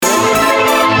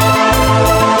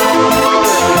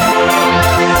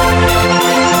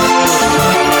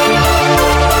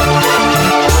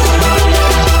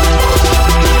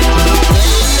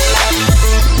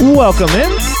welcome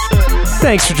in.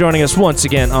 Thanks for joining us once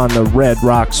again on the Red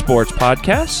Rock Sports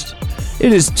Podcast.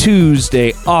 It is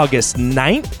Tuesday, August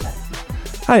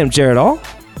 9th. I am Jared All,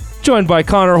 joined by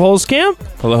Connor Holzkamp.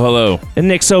 Hello, hello. And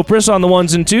Nick Sopris on the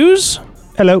ones and twos.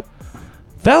 Hello.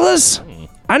 Fellas,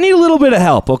 I need a little bit of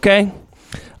help, okay?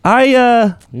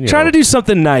 I trying to do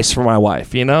something nice for my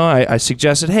wife. You know, I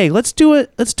suggested, hey, let's do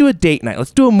a date night. Let's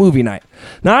do a movie night.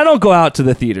 Now, I don't go out to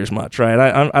the theaters much, right?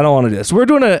 I don't want to do this. We're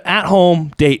doing an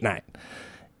at-home date night.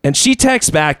 And she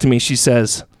texts back to me. She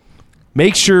says,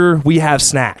 make sure we have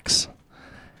snacks.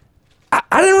 I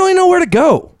didn't really know where to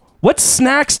go. What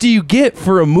snacks do you get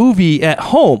for a movie at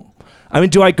home? I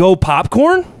mean, do I go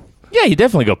popcorn? Yeah, you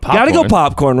definitely go popcorn. Gotta go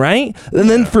popcorn, right? And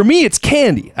then for me, it's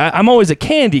candy. I'm always a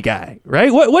candy guy,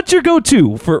 right? What's your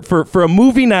go-to for a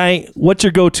movie night? What's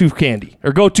your go-to candy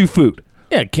or go-to food?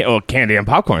 Yeah, candy and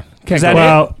popcorn. Is that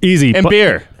Well, easy. And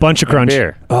beer. Bunch of crunch.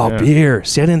 Beer. Oh, Yeah. beer.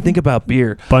 See, I didn't think about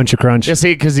beer. Bunch of crunch. Yeah,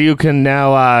 see, because you can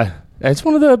now, it's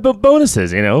one of the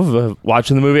bonuses, you know, of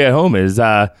watching the movie at home is,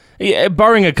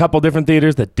 barring a couple different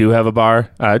theaters that do have a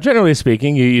bar, generally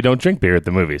speaking, you don't drink beer at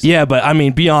the movies. Yeah, but I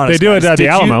mean, be honest. They do it guys, at the did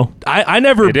you- Alamo. I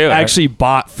never They do, actually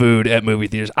bought food at movie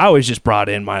theaters. I always just brought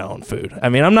in my own food. I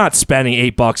mean, I'm not spending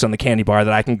 $8 on the candy bar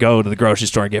that I can go to the grocery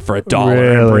store and get for $1 and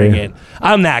Really? bring in.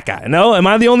 I'm that guy. No? Am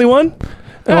I the only one?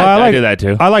 Well, I do that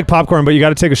too. I like popcorn, but you got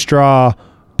to take a straw,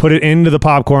 put it into the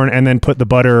popcorn, and then put the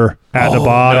butter at the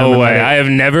bottom. No and way. let it- I have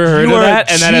never heard You of are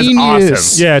that, and that is genius.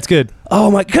 awesome. Yeah, it's good.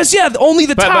 Oh, my. Because, yeah, only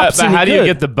the But tops. how do you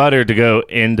get the butter to go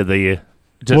into the...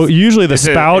 Well, usually the it's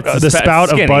a- spout, it's a the spa- spout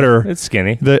it's of skinny. butter. It's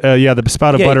skinny. The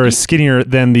spout of Yeah, butter you- is skinnier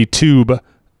than the tube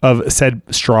of said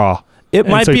straw. It And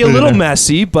might so you be a put it in little there.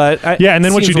 messy, but Yeah, and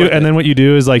then what you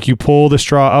do, is like you pull the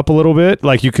straw up a little bit,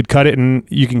 like you could cut it, and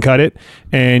you can cut it,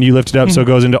 and you lift it up so it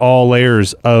goes into all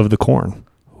layers of the corn.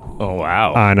 Oh,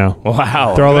 wow. I know.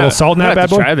 Wow. Throw a little salt in I'm that gonna have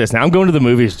bad to boy? try this now. I'm going to the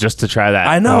movies just to try that.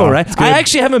 I know, Oh, right? it's good. I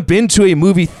actually haven't been to a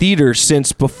movie theater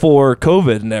since before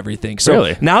COVID and everything. So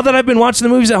Really? now that I've been watching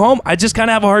the movies at home, I just kind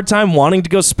of have a hard time wanting to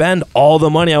go spend all the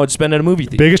money I would spend at a movie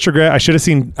theater. Biggest regret,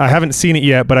 I haven't seen it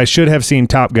yet, but I should have seen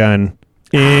Top Gun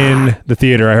in the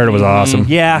theater. I heard it was awesome.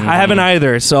 Yeah, I haven't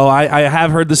either. So I have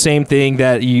heard the same thing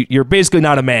that you're basically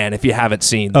not a man if you haven't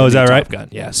seen. Oh, is that Top right? Gun.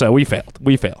 Yeah. So we failed.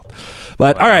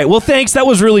 But all right. Well, thanks. That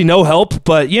was really no help.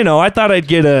 But I thought I'd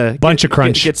get a Bunch of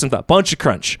crunch. Get some thought. Bunch of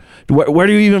crunch. Where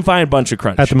do you even find bunch of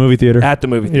crunch? At the movie theater. At the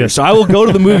movie theater. Yes. So I will go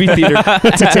to the movie theater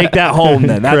to take that home.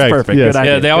 Then that's Correct. perfect. Yes. Good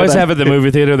idea. Yeah, they always Good have at the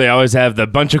movie theater. They always have the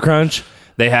Bunch of Crunch.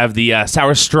 They have the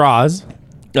sour straws.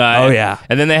 Oh, yeah.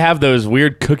 and then they have those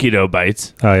weird cookie dough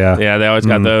bites. Oh yeah. Yeah, they always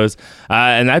got those.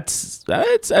 And it's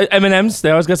M&Ms. They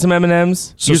always got some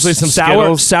M&Ms. So usually some sour,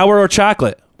 Skittles. sour or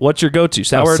chocolate. What's your go-to?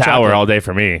 Sour or Sour chocolate? all day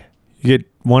for me. You get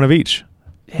one of each.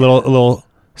 A little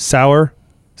sour,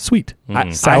 sweet.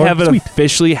 I Sour, haven't sweet.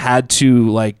 officially had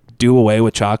to do away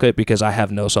with chocolate because I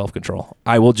have no self-control.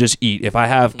 I will just eat. If I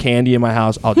have candy in my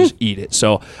house, I'll just eat it.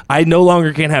 So I no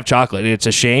longer can have chocolate. It's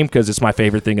a shame because it's my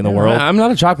favorite thing in the world. I'm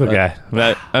not a chocolate guy.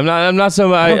 But I'm not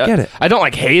so. I don't get it. I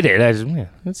don't hate it. I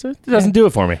just, it doesn't do it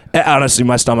for me. Honestly,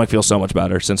 my stomach feels so much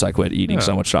better since I quit eating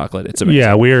so much chocolate. It's amazing.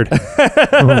 Yeah, weird.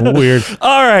 Weird.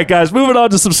 All right, guys, moving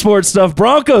on to some sports stuff.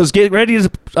 Broncos get ready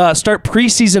to start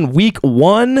preseason week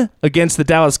 1 against the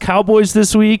Dallas Cowboys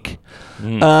this week.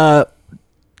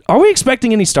 Are we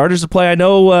expecting any starters to play? I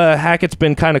know Hackett's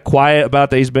been kind of quiet about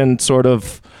that. He's been sort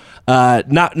of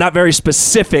not very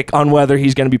specific on whether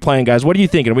he's going to be playing guys. What are you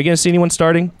thinking? Are we going to see anyone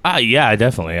starting? Yeah,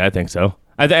 definitely. I think so.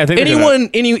 I think they're Anyone,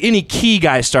 any key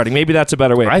guys starting? Maybe that's a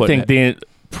better way of I putting think it.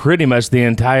 pretty much the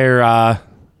entire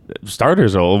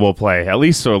starters will play, at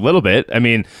least a little bit. I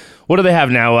mean, what do they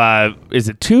have now? Is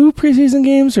it 2 preseason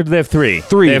games or do they have 3?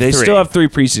 3. They have Still have 3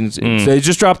 preseason games. They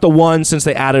just dropped the 1 since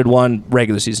they added 1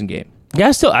 regular season game.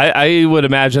 Yeah, still, I would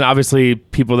imagine, obviously,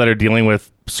 people that are dealing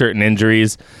with certain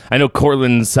injuries. I know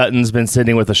Cortland Sutton's been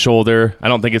sitting with a shoulder. I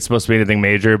don't think it's supposed to be anything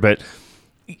major, but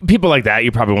people like that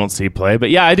you probably won't see play. But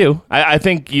yeah, I do. I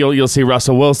think you'll see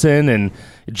Russell Wilson and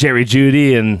Jerry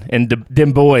Jeudy and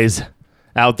Dim Boys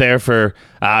out there for,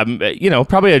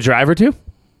 probably a drive or two.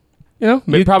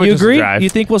 Probably you just a agree? drive. You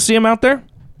think we'll see him out there?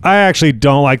 I actually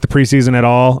don't like the preseason at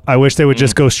all. I wish they would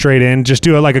just go straight in, just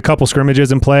do a couple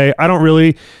scrimmages and play.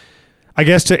 I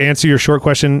guess to answer your short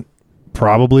question,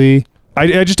 probably.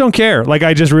 I just don't care.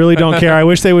 I just really don't care. I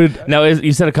wish they would. Now,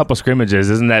 you said a couple scrimmages.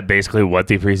 Isn't that basically what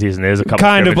the preseason is? A couple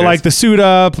Kind of, scrimmages? but the suit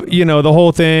up, the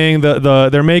whole thing.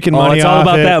 They're making money. It's all off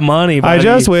about it. that money, I buddy.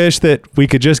 just wish that we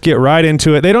could just get right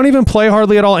into it. They don't even play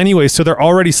hardly at all anyway, so they're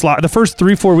already sloppy. The first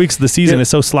 3-4 weeks of the season is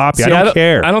so sloppy. See, I don't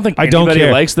care. I don't think I don't anybody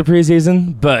care. likes the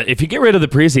preseason, but if you get rid of the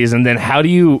preseason, then how do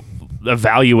you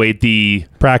evaluate the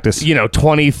Practice.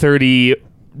 20, 30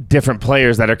 different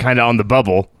players that are kind of on the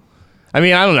bubble. I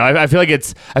mean, I don't know. I feel like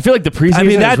the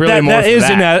preseason is really more that for is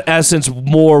that. in essence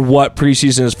more what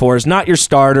preseason is for. Is not your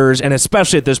starters, and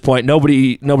especially at this point,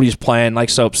 nobody's playing. Like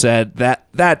Soap said,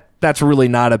 that's really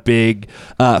not a big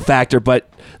factor. But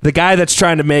the guy that's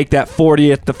trying to make that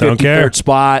 40th to 53rd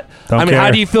spot,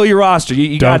 how do you fill your roster?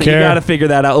 You got to figure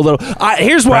that out a little.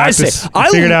 Here's what I say.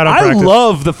 I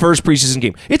love the first preseason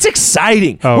game. It's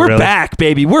exciting. We're back,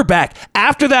 baby. We're back.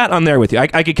 After that, I'm there with you.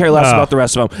 I could care less about the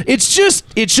rest of them. It's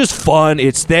just fun.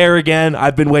 It's there again.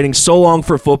 I've been waiting so long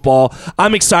for football.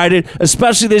 I'm excited,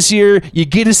 especially this year. You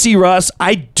get to see Russ.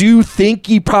 I do think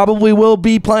he probably will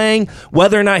be playing.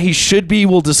 Whether or not he should be,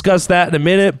 we'll discuss that in a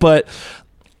minute, but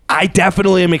I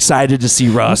definitely am excited to see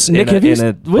Russ. Nick, when's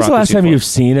the last time you've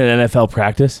seen an NFL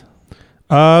practice?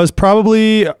 It was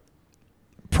probably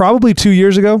 2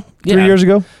 years ago, 3 years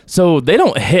ago. So they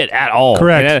don't hit at all.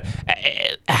 Correct.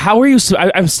 How are you?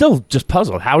 I'm still just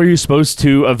puzzled. How are you supposed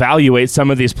to evaluate some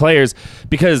of these players?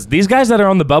 Because these guys that are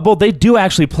on the bubble, they do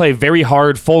actually play very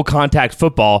hard, full contact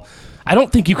football. I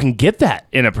don't think you can get that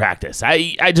in a practice.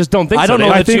 I just don't think so. I don't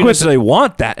know if they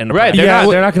want that in a practice.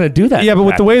 They're not going to do that. Yeah, but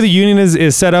with the way the union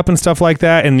is set up and stuff like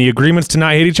that and the agreements to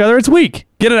not hit each other, it's weak.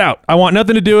 Get it out. I want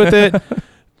nothing to do with it.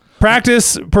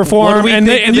 Practice, perform, and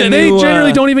they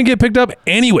generally don't even get picked up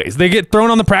anyways. They get thrown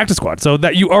on the practice squad, so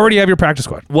that you already have your practice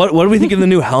squad. What do we think of the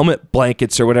new helmet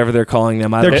blankets or whatever they're calling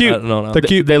them? They're cute. They're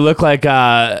cute. They look like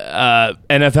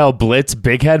NFL Blitz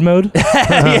big head mode.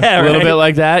 Yeah, a little bit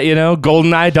like that,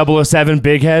 GoldenEye 007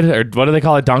 big head, or what do they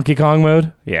call it? Donkey Kong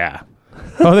mode? Yeah.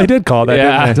 Oh, they did call it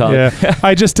that, didn't they? Yeah.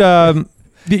 I just...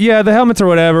 the helmets or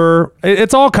whatever.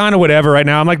 It's all kind of whatever right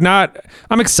now.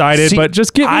 I'm excited, but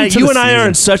just get me to you the and I are season.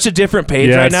 on such a different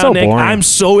page right now, so Nick. boring. I'm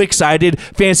so excited.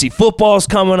 Fantasy football's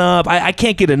coming up. I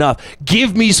can't get enough.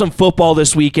 Give me some football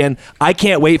this weekend. I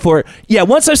can't wait for it. Yeah,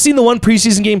 once I've seen the one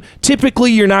preseason game,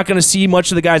 typically you're not going to see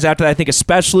much of the guys after that. I think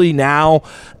especially now,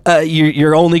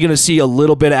 you're only going to see a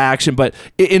little bit of action. But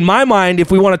in my mind,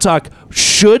 if we want to talk,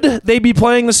 should they be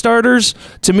playing the starters?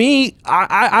 To me,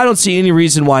 I don't see any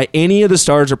reason why any of the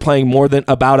starters are playing more than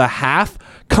about a half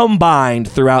combined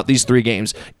throughout these 3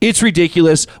 games. It's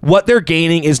ridiculous. What they're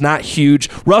gaining is not huge.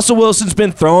 Russell Wilson's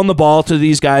been throwing the ball to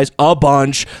these guys a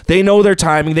bunch. They know their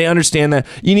timing. They understand that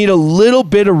you need a little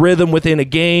bit of rhythm within a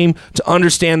game to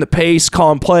understand the pace,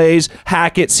 calling plays.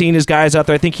 Hackett seeing his guys out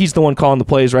there. I think he's the one calling the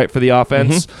plays, right, for the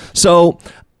offense. So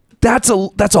that's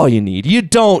all you need. You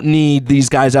don't need these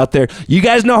guys out there. You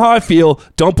guys know how I feel.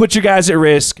 Don't put your guys at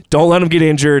risk. Don't let them get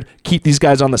injured. Keep these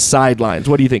guys on the sidelines.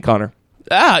 What do you think, Connor?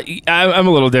 I'm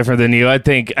a little different than you. I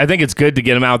think it's good to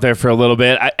get them out there for a little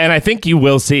bit, and I think you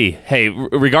will see. Hey,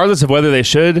 regardless of whether they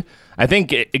should, I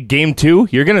think game 2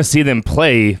 you're going to see them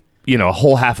play, a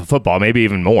whole half of football, maybe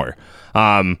even more.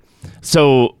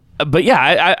 But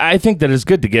yeah, I think that it's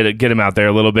good to get them out there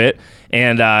a little bit,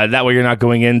 and that way you're not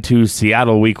going into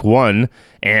Seattle week 1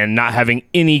 and not having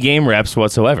any game reps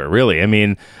whatsoever. Really, I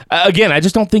mean, again, I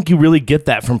just don't think you really get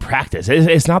that from practice.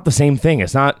 It's not the same thing.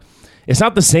 It's not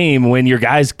the same when your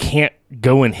guys can't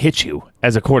go and hit you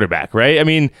as a quarterback, right? I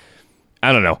mean,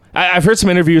 I don't know. I've heard some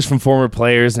interviews from former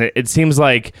players, and it seems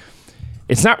like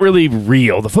it's not really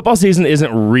real. The football season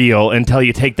isn't real until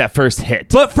you take that first hit.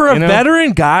 But for a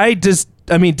veteran guy, does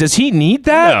he need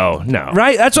that? No.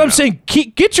 Right? That's what I'm saying.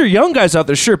 Get your young guys out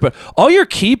there, sure, but all your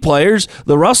key players,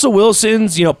 the Russell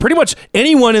Wilsons, pretty much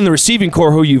anyone in the receiving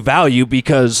core who you value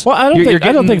because I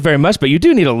don't think very much, but you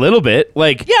do need a little bit.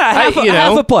 Like half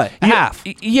a play. Half.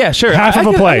 Yeah, sure. Half of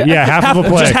a play. Half of a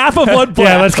play. Just half of one play.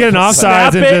 Yeah, let's get an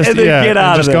offsides and then get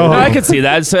out of there. No, I could see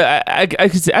that. So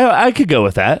I could go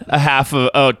with that.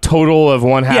 A total of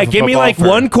one half. Yeah, give me like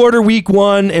 1 quarter week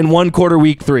 1 and 1 quarter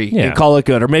week 3 and call it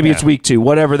good. Or maybe it's week 2.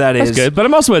 Whatever that is. That's good. But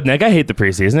I'm also with Nick. I hate the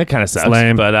preseason. It kind of sucks.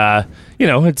 Lame. But,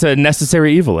 it's a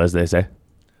necessary evil, as they say.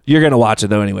 You're going to watch it,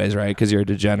 though, anyways, right? Because you're a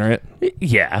degenerate.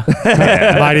 Yeah.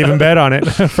 Might even bet on it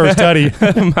for study.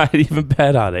 Might even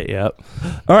bet on it, yep.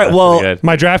 All right, well.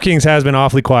 My DraftKings has been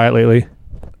awfully quiet lately.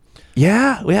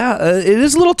 Yeah. It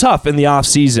is a little tough in the off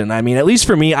season. I mean, at least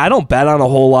for me, I don't bet on a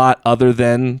whole lot other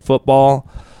than football.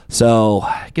 So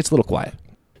it gets a little quiet.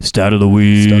 Start of the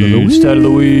week.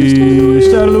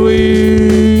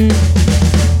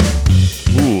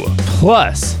 Ooh.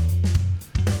 Plus,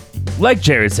 like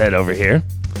Jared said over here,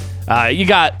 you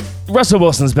got Russell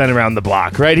Wilson's been around the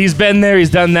block, right? He's been there. He's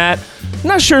done that.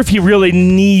 Not sure if he really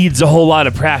needs a whole lot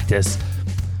of practice.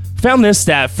 Found this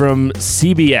stat from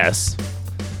CBS.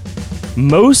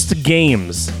 Most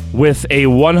games with a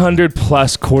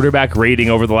 100-plus quarterback rating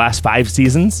over the last 5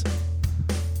 seasons,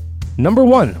 Number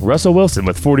 1, Russell Wilson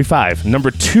with 45.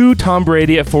 Number 2, Tom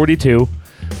Brady at 42.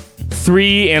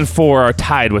 3 and 4 are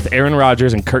tied with Aaron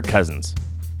Rodgers and Kirk Cousins.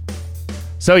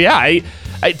 So yeah, I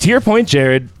to your point,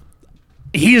 Jared,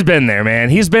 he's been there, man.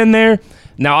 He's been there.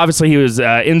 Now, obviously, he was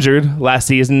injured last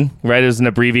season, right? It was an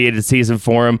abbreviated season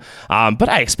for him, but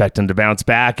I expect him to bounce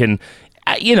back and,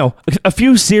 a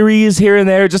few series here and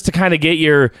there just to kind of get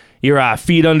your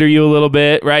feet under you a little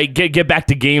bit, right? Get back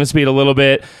to game speed a little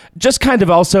bit. Just kind of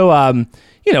also,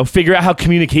 figure out how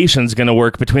communication is going to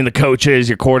work between the coaches,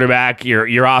 your quarterback,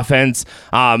 your offense.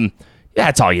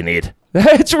 That's all you need.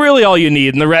 It's really all you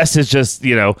need, and the rest is just,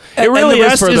 it really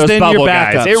is for those bubble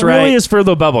guys. It really is for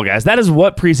the bubble guys. That is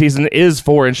what preseason is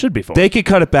for and should be for. They could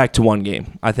cut it back to one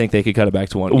game. I think they could cut it back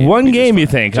to one game. One game, you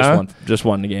think, huh? Just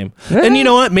one game. And you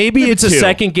know what? Maybe it's a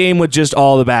second game with just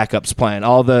all the backups playing.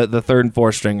 All the third and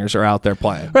fourth stringers are out there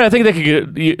playing. Right, I think they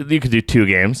could. You could do 2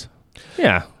 games.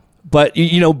 Yeah. But,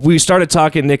 we started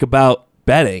talking, Nick, about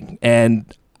betting, and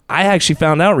I actually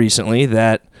found out recently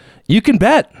that you can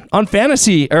bet on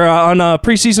fantasy or on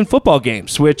preseason football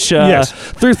games, which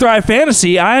through Thrive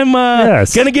Fantasy, I'm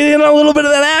going to get in on a little bit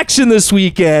of that action this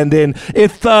weekend. And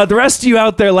if the rest of you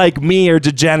out there like me are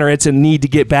degenerates and need to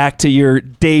get back to your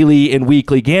daily and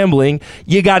weekly gambling,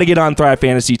 you got to get on Thrive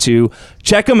Fantasy too.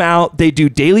 Check them out. They do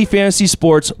daily fantasy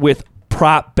sports with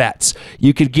prop bets.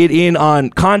 You could get in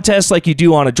on contests like you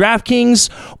do on a DraftKings,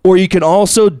 or you can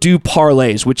also do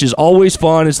parlays, which is always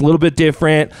fun. It's a little bit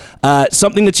different.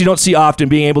 Something that you don't see often,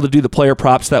 being able to do the player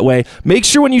props that way. Make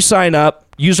sure when you sign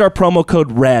up, use our promo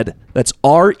code RED. That's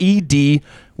RED.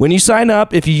 When you sign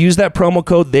up, if you use that promo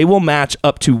code, they will match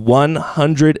up to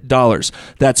 $100.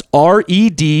 That's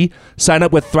RED. Sign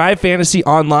up with Thrive Fantasy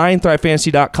online,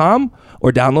 thrivefantasy.com,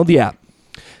 or download the app.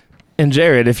 And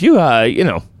Jared, if you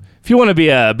if you want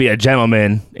to be a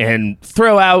gentleman and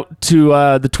throw out to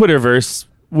the Twitterverse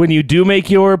when you do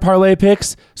make your parlay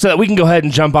picks, so that we can go ahead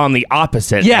and jump on the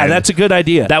opposite. Yeah, that's a good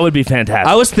idea. That would be fantastic.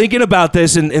 I was thinking about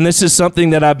this, and this is something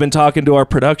that I've been talking to our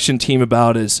production team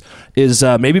about, is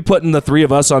maybe putting the 3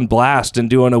 of us on blast and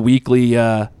doing a weekly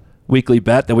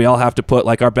bet that we all have to put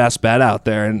like our best bet out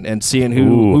there and seeing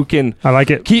who can. I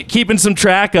like it. Keeping some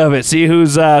track of it. See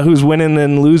who's winning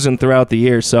and losing throughout the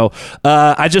year. So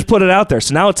I just put it out there.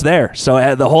 So now it's there.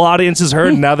 So the whole audience has heard,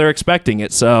 and now they're expecting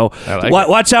it. So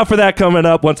watch out for that coming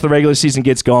up once the regular season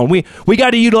gets going. We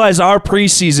got to utilize our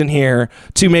preseason here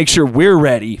to make sure we're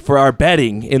ready for our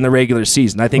betting in the regular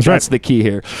season. I think that's the key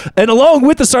here. And along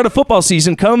with the start of football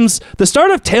season comes the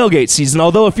start of tailgate season.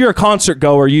 Although if you're a concert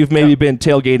goer, you've maybe been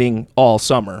tailgating all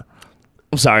summer.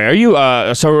 I'm sorry. Are you?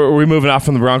 So are we moving off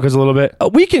from the Broncos a little bit?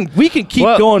 We can keep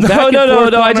going back. No.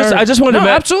 I just wanted to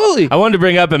absolutely. I wanted to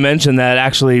bring up and mention that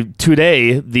actually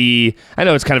today I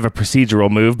know it's kind of a procedural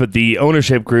move, but the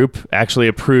ownership group actually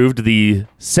approved the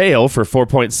sale for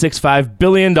 $4.65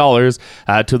 billion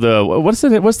to the what's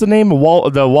the name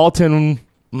of the Walton.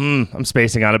 I'm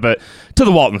spacing on it, but to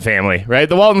the Walton family, right?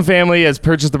 The Walton family has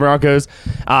purchased the Broncos.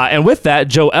 And with that,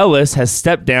 Joe Ellis has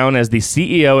stepped down as the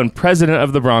CEO and president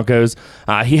of the Broncos.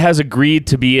 He has agreed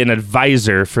to be an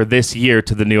advisor for this year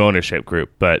to the new ownership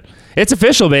group. But it's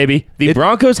official, baby. The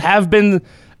Broncos have been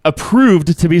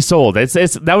approved to be sold.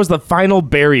 That was the final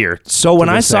barrier. So when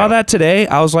I saw that today,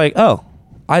 I was like, oh.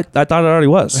 I thought it already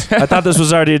was. I thought this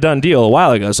was already a done deal a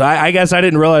while ago. So I guess I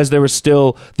didn't realize there was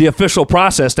still the official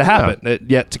process to happen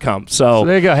yet to come. So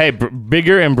there you go. Hey,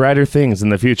 bigger and brighter things in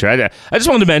the future. I just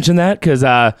wanted to mention that because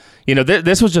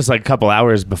this was just like a couple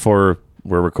hours before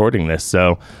we're recording this,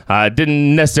 so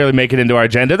didn't necessarily make it into our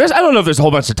agenda. I don't know if there's a whole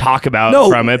bunch to talk about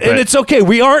from it, but and it's okay.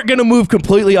 We aren't going to move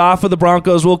completely off of the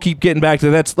Broncos. We'll keep getting back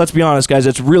to that. Let's be honest, guys.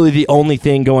 It's really the only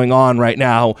thing going on right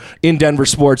now in Denver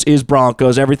sports is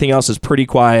Broncos. Everything else is pretty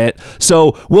quiet.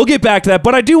 So we'll get back to that.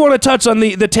 But I do want to touch on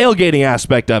the tailgating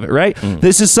aspect of it, right?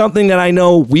 This is something that I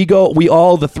know we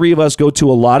all, the 3 of us, go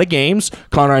to a lot of games.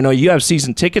 Connor, I know you have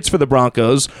season tickets for the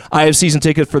Broncos. I have season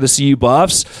tickets for the CU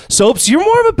Buffs. Soaps, you're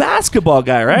more of a basketball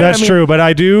guy, right? That's true, but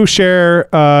I do share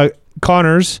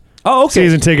Connor's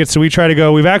season tickets, so we try to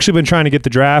go. We've actually been trying to get the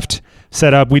draft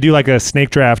set up. We do like a snake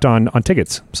draft on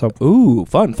tickets. So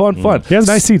fun. Yeah,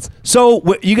 nice seats. So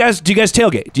do you guys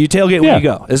tailgate? Do you tailgate when you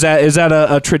go? Is that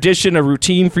a tradition, a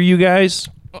routine for you guys?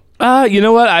 You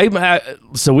know what?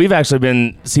 So we've actually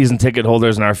been season ticket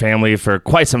holders in our family for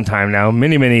quite some time now,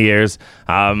 many years.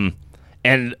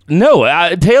 And no,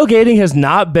 tailgating has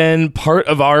not been part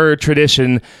of our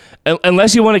tradition.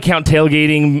 Unless you want to count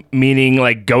tailgating, meaning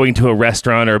like going to a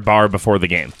restaurant or a bar before the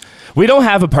game. We don't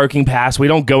have a parking pass. We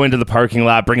don't go into the parking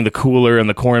lot, bring the cooler and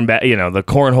the the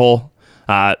cornhole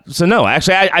So no,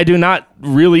 actually, I do not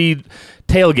really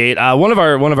tailgate. One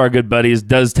of our good buddies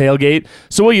does tailgate,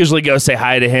 so we'll usually go say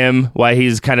hi to him while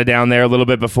he's kind of down there a little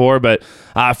bit before. But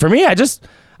for me,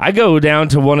 I go down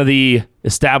to one of the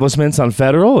establishments on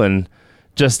Federal and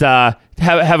just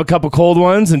have a couple cold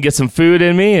ones and get some food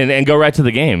in me and go right to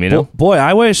the game, you know? Boy,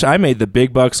 I wish I made the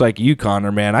big bucks like you,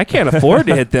 Connor, man. I can't afford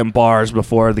to hit them bars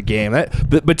before the game.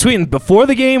 Before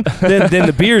the game, then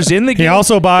the beer's in the game. He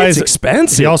also buys it's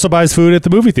expensive. He also buys food at the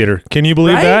movie theater. Can you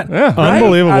believe that? Yeah.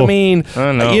 Unbelievable. I mean,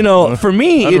 I know. for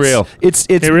me, Unreal. it's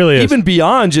It really is. even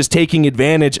beyond just taking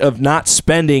advantage of not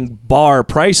spending bar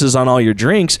prices on all your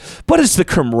drinks, but it's the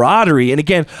camaraderie. And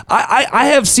again, I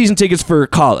have season tickets for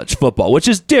college football, which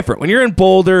is different. When you're in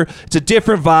Boulder, it's a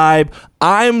different vibe.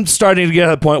 I'm starting to get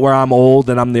to the point where I'm old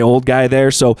and I'm the old guy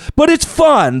there. So, but it's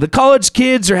fun. The college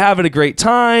kids are having a great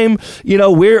time.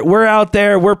 We're out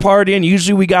there, we're partying.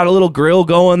 Usually we got a little grill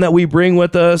going that we bring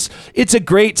with us. It's a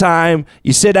great time.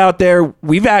 You sit out there.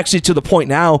 We've actually to the point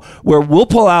now where we'll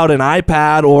pull out an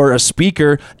iPad or a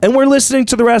speaker and we're listening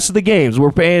to the rest of the games.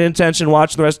 We're paying attention,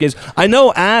 watching the rest of the games. I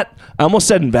know I almost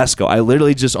said Invesco. I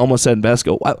literally just almost said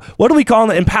Invesco. What do we call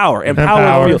it? Empower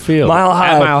Field. Mile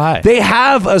At Mile High. They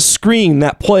have a screen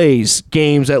that plays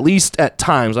games at least at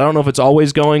times. I don't know if it's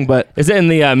always going, but Is it in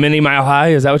the mini Mile High?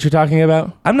 Is that what you're talking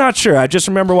about? I'm not sure. I just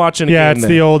remember watching a Yeah, game it's there.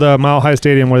 the old Mile High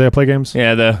Stadium where they play games.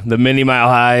 Yeah, the mini Mile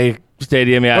High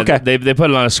stadium. Yeah, Okay. They put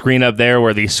it on a screen up there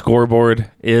where the scoreboard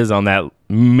is on that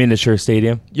miniature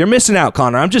stadium. You're missing out,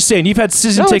 Connor. I'm just saying you've had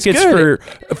season No, it's tickets good.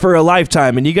 for a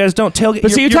lifetime, and you guys don't tailgate.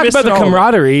 But see, you You're talk about missing the all of it.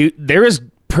 camaraderie. There is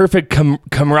perfect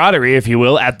camaraderie, if you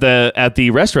will, at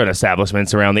the restaurant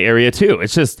establishments around the area too.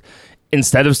 It's just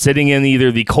instead of sitting in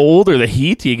either the cold or the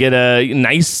heat, you get a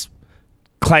nice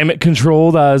climate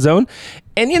controlled zone.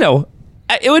 And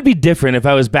it would be different if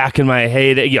I was back in my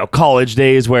heyday, college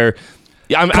days where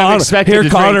I'm expected Here, to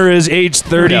Connor drink. is age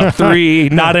 33,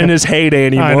 not in his heyday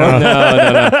anymore. I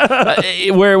know.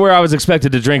 No. Where I was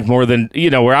expected to drink more than,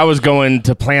 where I was going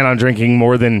to plan on drinking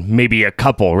more than maybe a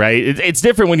couple, right? It's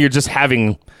different when you're just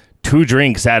having 2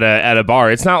 drinks at a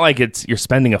bar. It's not like you're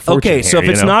spending a fortune. Okay, so here,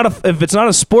 if it's not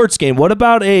a sports game, what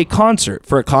about a concert?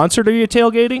 For a concert, are you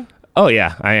tailgating? Oh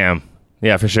yeah, I am.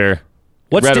 Yeah, for sure.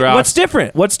 What's Red Rocks.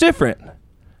 What's different?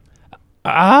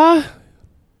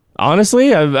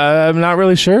 Honestly, I'm not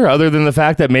really sure, other than the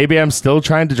fact that maybe I'm still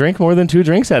trying to drink more than 2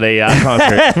 drinks at a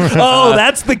concert. Oh,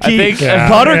 that's the key. think- If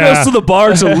Connor Yeah. goes to the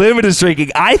bar to limit his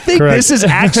drinking. I think Correct. this is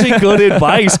actually good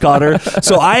advice, Connor.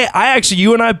 So I actually,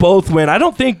 you and I both went. I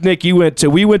don't think, Nick, we went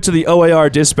to the OAR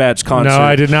Dispatch concert. No,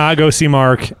 I did not go see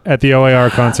Mark at the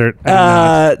OAR concert. I did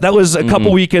not. That was a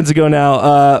couple weekends ago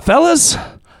now. Fellas,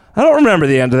 I don't remember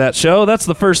the end of that show. That's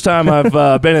the first time I've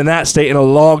been in that state in a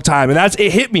long time. And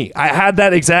it hit me. I had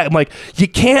that exact, I'm like, you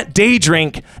can't day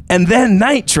drink and then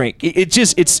night drink.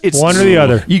 It's One or the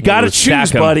other. You got to Ooh, stack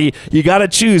choose, 'em. buddy. You got to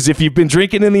choose. If you've been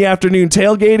drinking in the afternoon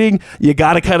tailgating, you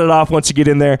got to cut it off once you get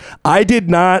in there. I did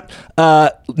not.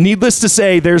 Needless to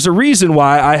say, there's a reason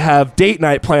why I have date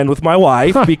night planned with my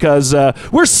wife because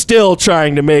we're still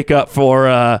trying to make up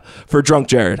for Drunk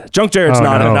Jared. Drunk Jared's Oh,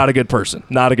 not no. a good person.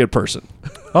 Not a good person.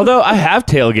 Although I have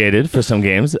tailgated for some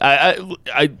games.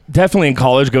 I definitely in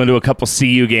college going to a couple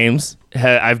CU games.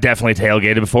 I've definitely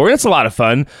tailgated before. And it's a lot of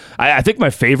fun. I think my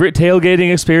favorite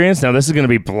tailgating experience, now this is going to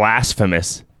be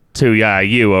blasphemous to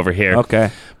you over here. Okay.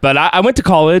 But I went to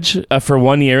college for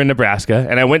 1 year in Nebraska,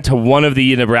 and I went to one of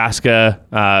the Nebraska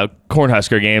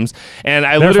Cornhusker games. And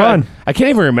They're fun. I can't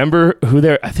even remember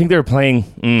who I think they were playing.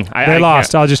 They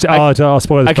lost. I'll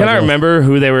spoil this. I cannot remember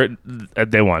who they were.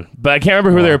 They won, but I can't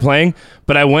remember who they were playing.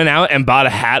 But I went out and bought a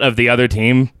hat of the other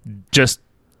team just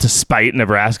to spite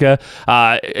Nebraska.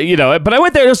 But I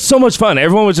went there. It was so much fun.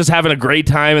 Everyone was just having a great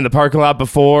time in the parking lot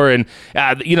before, and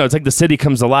it's like the city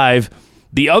comes alive.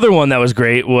 The other one that was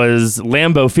great was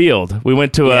Lambeau Field. We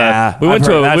went to that's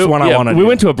one I wanted. We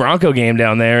went to a Bronco game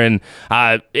down there, and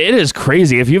it is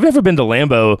crazy. If you've ever been to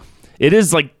Lambeau, it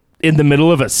is like in the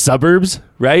middle of a suburbs,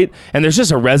 right? And there's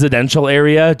just a residential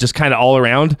area just kind of all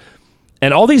around,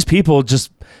 and all these people just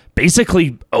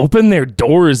basically open their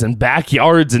doors and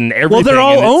backyards and everything. Well, they're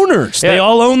all and owners. They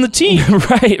all own the team.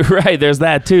 right. There's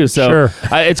that too. So Sure.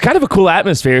 It's kind of a cool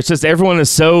atmosphere. It's just everyone is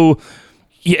so.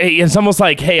 It's almost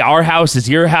like, hey, our house is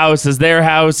your house, is their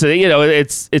house.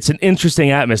 It's an interesting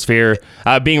atmosphere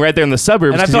being right there in the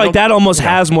suburbs. And I 'cause feel you like that almost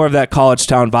has more of that college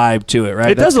town vibe to it,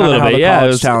 right? It does a little bit, yeah. It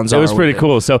was It pretty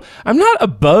cool. So I'm not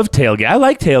above tailgate. I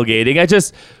like tailgating.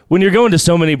 when you're going to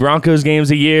so many Broncos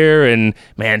games a year and,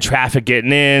 man, traffic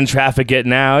getting in, traffic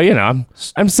getting out, you know,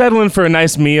 I'm settling for a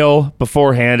nice meal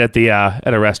beforehand at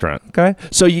a restaurant. Okay.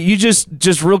 So you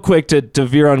just real quick to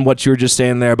veer on what you were just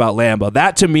saying there about Lambeau.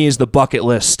 That to me is the bucket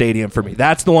list stadium for me.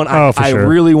 That's the one I sure.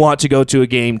 really want to go to a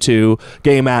game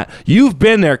at. You've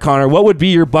been there, Connor. What would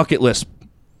be your bucket list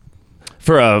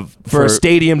for a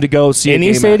stadium to go see?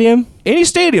 Any stadium? Any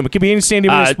stadium. It could be any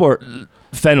stadium in a sport.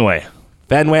 Fenway.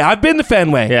 I've been to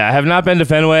Fenway. Yeah, I have not been to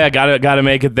Fenway. I gotta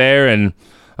make it there, and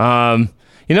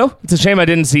you know, it's a shame I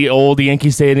didn't see old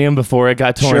Yankee Stadium before it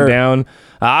got torn down.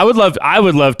 I would love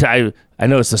to. I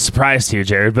know it's a surprise to you,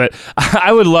 Jared, but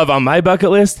I would love on my bucket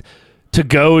list to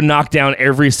go knock down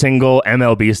every single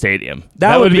MLB stadium.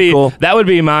 That would be cool. That would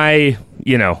be my,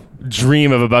 you know,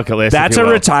 dream of a bucket list. That's a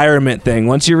retirement thing.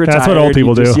 Once you retire, that's what old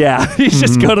people do. Yeah, you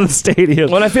just go to the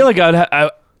stadium. Well, I feel like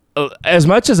as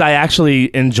much as I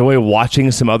actually enjoy watching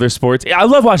some other sports, I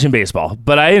love watching baseball,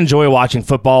 but I enjoy watching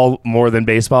football more than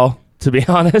baseball, to be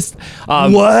honest.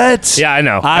 What? Yeah, I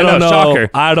know. I don't know. Shocker.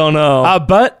 I don't know.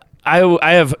 But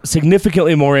I have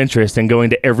significantly more interest in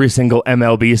going to every single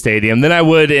MLB stadium than I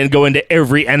would in going to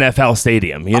every NFL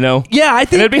stadium, you know? Yeah, I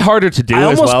think and it'd be harder to do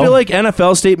I as almost well. feel like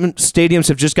NFL stadiums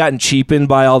have just gotten cheapened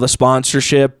by all the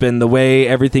sponsorship and the way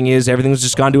everything is. Everything's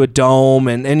just gone to a dome,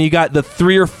 and you got the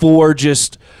 3 or 4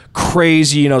 just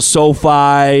crazy, you know,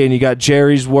 SoFi, and you got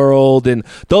Jerry's World, and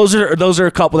those are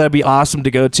a couple that'd be awesome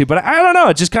to go to. But I don't know,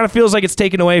 it just kind of feels like it's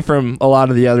taken away from a lot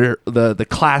of the other the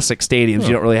classic stadiums.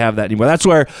 You don't really have that anymore. That's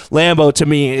where Lambeau to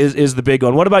me is the big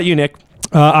one. What about you, Nick?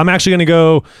 I'm actually going to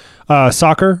go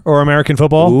soccer or American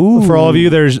football. Ooh. For all of you.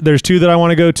 There's 2 that I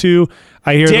want to go to.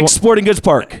 I hear Dick's Sporting Goods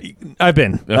Park. I've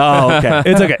been. Oh, okay.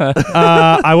 It's okay.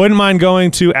 I wouldn't mind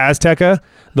going to Azteca,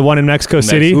 the one in Mexico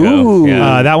City. Ooh.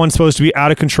 Yeah. That one's supposed to be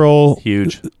out of control.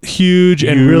 Huge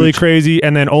and really crazy.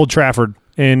 And then Old Trafford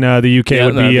in the UK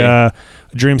would be a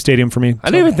dream stadium for me. I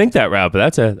didn't even think that route,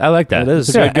 but I like that. That is.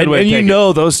 It's a good way and to you take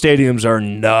know those stadiums are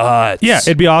nuts. Yeah,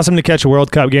 it'd be awesome to catch a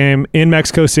World Cup game in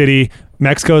Mexico City.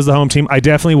 Mexico is the home team. I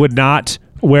definitely would not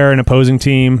wear an opposing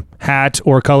team hat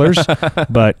or colors,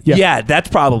 but yeah, that's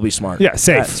probably smart. Yeah,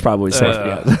 safe. That's probably safe.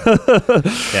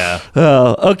 Yeah.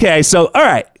 Okay, so all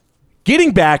right,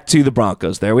 getting back to the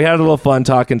Broncos. There, we had a little fun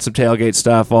talking some tailgate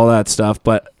stuff, all that stuff,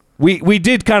 but we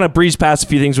did kind of breeze past a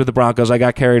few things with the Broncos. I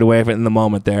got carried away with it in the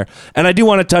moment there, and I do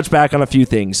want to touch back on a few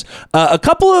things. A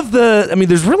couple of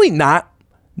there's really not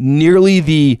nearly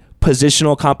the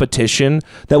positional competition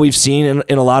that we've seen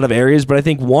in a lot of areas, but I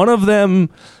think one of them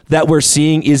that we're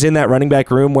seeing is in that running back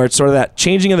room where it's sort of that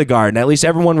changing of the guard, and at least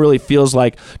everyone really feels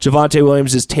like Javonte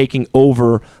Williams is taking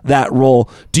over that role.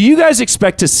 Do you guys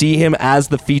expect to see him as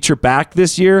the feature back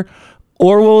this year,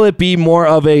 or will it be more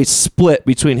of a split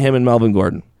between him and Melvin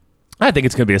Gordon? I think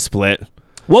it's going to be a split.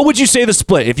 What would you say the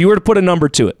split, if you were to put a number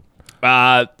to it?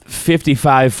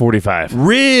 55-45.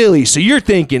 Really? So you're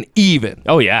thinking even?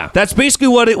 Oh, yeah. That's basically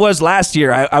what it was last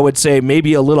year. I would say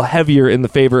maybe a little heavier in the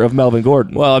favor of Melvin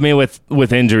Gordon. Well, I mean,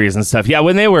 with injuries and stuff. Yeah,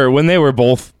 when they were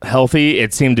both healthy,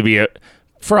 it seemed to be,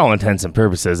 for all intents and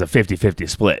purposes, a 50-50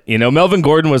 split. You know, Melvin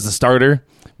Gordon was the starter,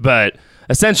 but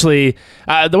essentially,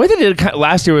 the way they did it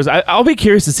last year was, I'll be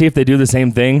curious to see if they do the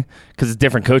same thing because it's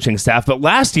different coaching staff. But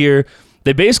last year,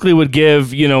 they basically would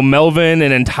give, you know, Melvin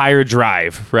an entire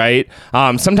drive, right?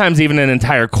 Sometimes even an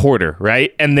entire quarter,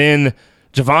 right? And then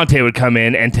Javonte would come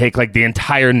in and take like the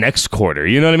entire next quarter.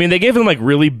 You know what I mean? They gave him like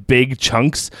really big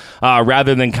chunks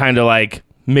rather than kind of like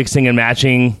mixing and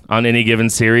matching on any given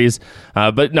series.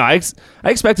 But no, I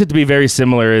expect it to be very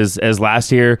similar as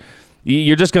last year.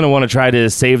 You're just going to want to try to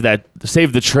save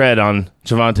the tread on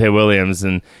Javonte Williams,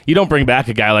 and you don't bring back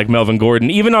a guy like Melvin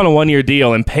Gordon, even on a 1-year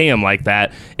deal, and pay him like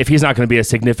that if he's not going to be a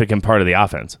significant part of the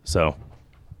offense. So,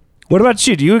 what about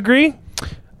you? Do you agree?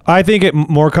 I think it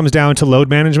more comes down to load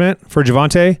management for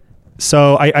Javonte.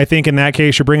 So I think in that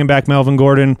case, you're bringing back Melvin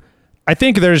Gordon. I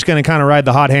think they're just going to kind of ride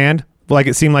the hot hand like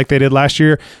it seemed like they did last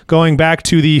year. Going back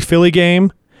to the Philly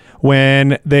game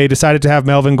when they decided to have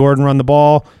Melvin Gordon run the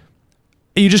ball,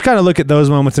 you just kind of look at those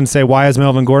moments and say, why is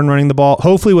Melvin Gordon running the ball?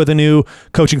 Hopefully with a new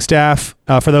coaching staff,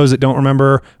 for those that don't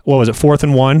remember, what was it, 4th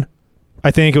and 1?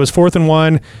 I think it was 4th and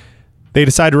 1. They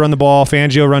decide to run the ball.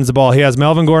 Fangio runs the ball. He has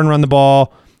Melvin Gordon run the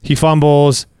ball. He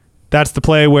fumbles. That's the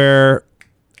play where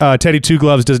Teddy Two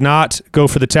Gloves does not go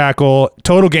for the tackle.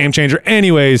 Total game changer.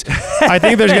 Anyways, I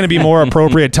think there's going to be more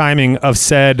appropriate timing of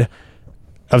said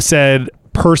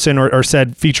person or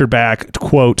said featured back, to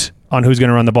quote, on who's going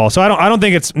to run the ball. So I don't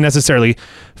think it's necessarily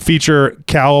feature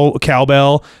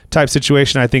cowbell type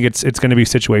situation. I think it's going to be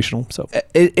situational. So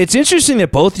it's interesting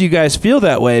that both of you guys feel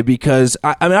that way because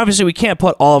I mean, obviously we can't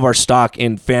put all of our stock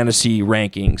in fantasy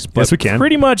rankings, but yes, we can.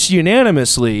 Pretty much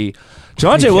unanimously,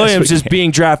 Javonte Williams is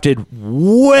being drafted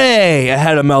way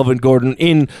ahead of Melvin Gordon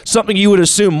in something you would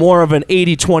assume more of an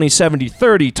 80-20,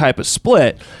 70-30 type of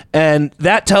split, and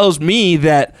that tells me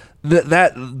that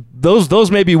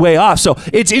those may be way off. So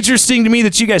it's interesting to me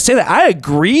that you guys say that. I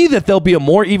agree that there'll be a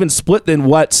more even split than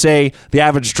what, say, the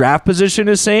average draft position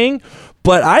is saying.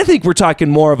 But I think we're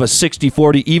talking more of a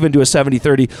 60-40, even to a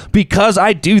 70-30, because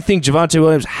I do think Javonte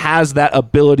Williams has that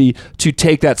ability to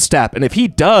take that step. And if he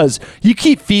does, you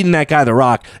keep feeding that guy the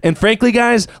rock. And frankly,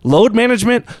 guys, load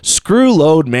management, screw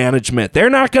load management. They're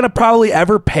not going to probably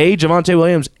ever pay Javonte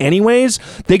Williams anyways.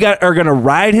 Are going to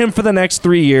ride him for the next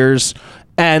 3 years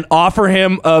and offer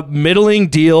him a middling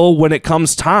deal when it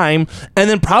comes time, and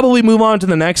then probably move on to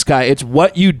the next guy. It's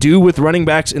what you do with running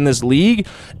backs in this league.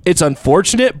 It's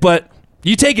unfortunate, but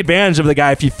you take advantage of the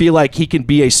guy if you feel like he can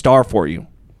be a star for you.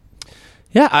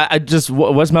 Yeah, I just,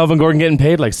 what's Melvin Gordon getting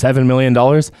paid? Like $7 million?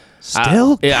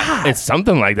 Still? Yeah, it's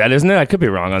something like that, isn't it? I could be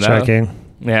wrong on that. Checking.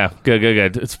 Yeah,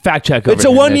 good. It's fact check over It's a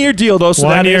here, 1 year deal, though, so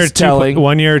 1 that year, is telling.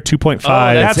 1 year, 2.5.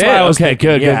 that's it. what I was Okay,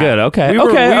 thinking. good. Okay. We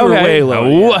were way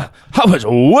low. Yeah. I was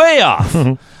way off.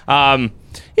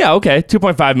 Yeah, okay,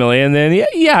 2.5 million. Then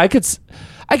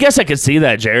I guess I could see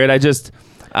that, Jared.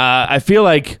 I feel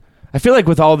like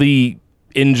with all the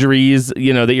injuries, that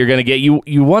you're going to get,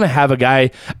 you want to have a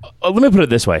guy. Let me put it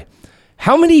this way.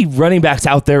 How many running backs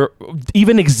out there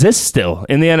even exist still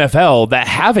in the NFL that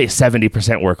have a 70%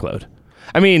 workload?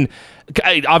 I mean,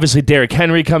 obviously Derrick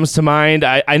Henry comes to mind.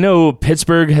 I know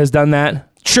Pittsburgh has done that.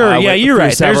 Sure, yeah, you're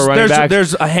right.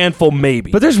 There's a handful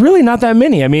maybe. But there's really not that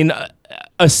many. I mean,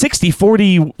 a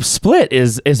 60-40 split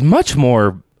is much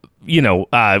more,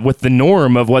 with the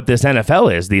norm of what this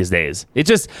NFL is these days. It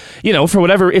just, for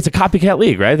whatever, it's a copycat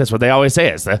league, right? That's what they always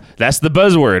say. That's the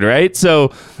buzzword, right?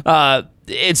 So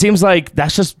it seems like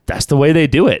that's the way they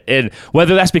do it. And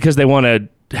whether that's because they want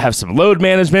to have some load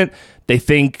management, they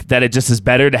think that it just is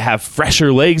better to have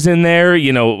fresher legs in there,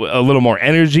 a little more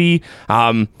energy.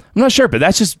 I'm not sure, but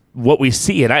that's just what we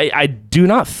see. And I do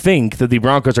not think that the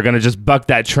Broncos are going to just buck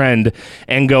that trend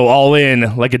and go all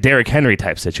in like a Derrick Henry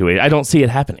type situation. I don't see it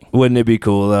happening. Wouldn't it be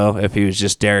cool, though, if he was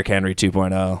just Derrick Henry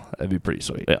 2.0? That'd be pretty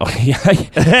sweet. Yeah,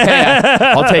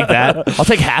 I'll take that. I'll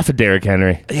take half of Derrick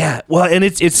Henry. Yeah, well, and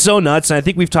it's so nuts. And I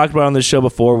think we've talked about it on this show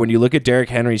before. When you look at Derrick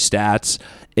Henry's stats,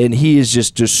 and he has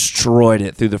just destroyed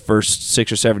it through the first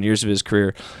 6 or 7 years of his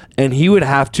career, and he would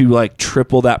have to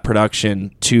triple that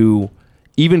production to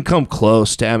even come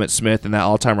close to Emmitt Smith and that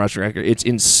all-time rushing record. It's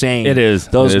insane. It is.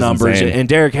 Those it is numbers. Insane. And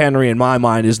Derrick Henry, in my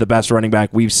mind, is the best running back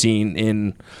we've seen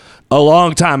in a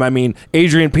long time. I mean,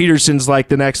 Adrian Peterson's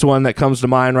the next one that comes to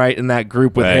mind, right, in that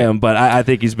group with him. But I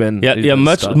think he's been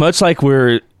much like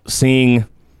we're seeing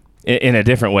in a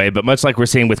different way, but much like we're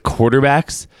seeing with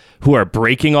quarterbacks who are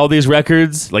breaking all these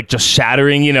records, just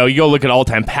shattering, you go look at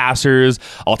all-time passers,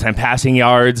 all-time passing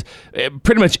yards,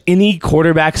 pretty much any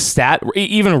quarterback stat,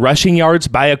 even rushing yards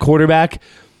by a quarterback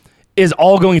is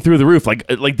all going through the roof. Like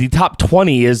the top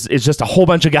 20 is just a whole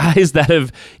bunch of guys that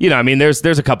have,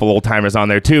 there's a couple old-timers on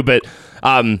there too, but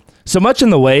so much in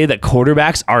the way that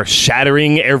quarterbacks are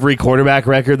shattering every quarterback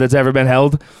record that's ever been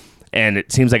held, and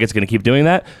it seems like it's going to keep doing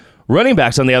that. Running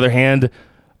backs, on the other hand,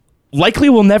 likely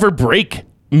will never break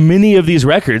many of these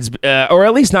records, or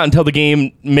at least not until the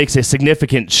game makes a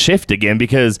significant shift again,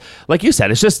 because, like you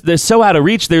said, it's just they're so out of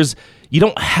reach. You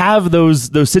don't have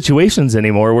those situations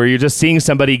anymore where you're just seeing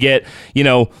somebody get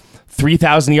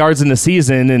 3,000 yards in the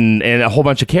season and a whole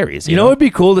bunch of carries. You know what would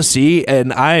be cool to see,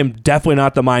 and I am definitely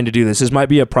not the mind to do this. This might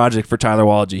be a project for Tyler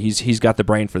Walgie. He's got the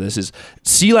brain for this. Is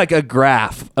see a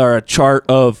graph or a chart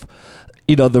of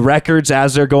the records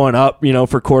as they're going up,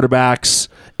 for quarterbacks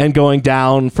and going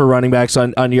down for running backs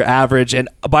on your average, and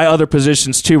by other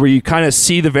positions too, where you kind of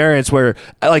see the variance where,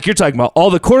 like you're talking about,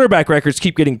 all the quarterback records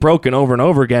keep getting broken over and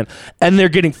over again, and they're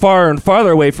getting farther and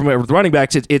farther away from it with running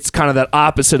backs. It's kind of that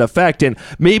opposite effect. And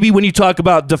maybe when you talk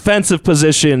about defensive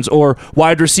positions or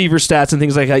wide receiver stats and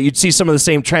things like that, you'd see some of the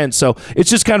same trends. So it's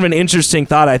just kind of an interesting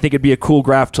thought. I think it'd be a cool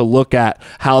graph to look at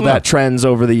how that trends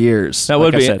over the years. That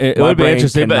would be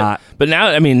interesting. But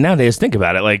now, nowadays, think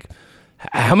about it.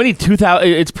 How many 2,000?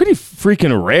 It's pretty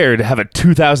freaking rare to have a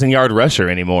 2,000-yard rusher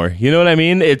anymore. You know what I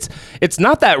mean? It's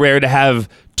not that rare to have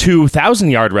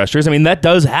 2,000-yard rushers. I mean, that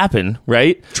does happen,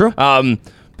 right? True. But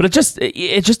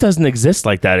it just doesn't exist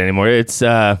like that anymore. It's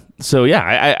so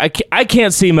yeah. I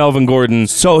can't see Melvin Gordon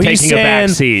taking a back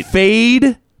seat.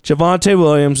 Fade Javonte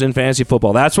Williams in fantasy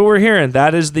football. That's what we're hearing.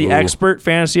 That is the expert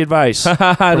fantasy advice from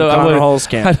Connor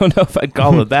Holzkamp. I don't know if I'd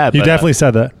call it that. You but, definitely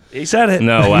said that. He said it.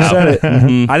 No, He wow. said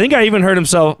it. I think I even heard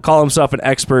himself call himself an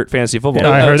expert fantasy football.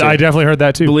 I definitely heard that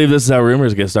I too. believe this is how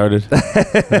rumors get started.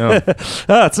 Yeah.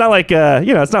 It's not like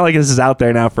it's not like this is out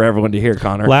there now for everyone to hear,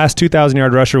 Connor. Last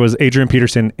 2,000-yard rusher was Adrian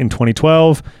Peterson in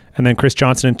 2012, and then Chris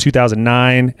Johnson in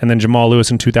 2009, and then Jamal Lewis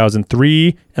in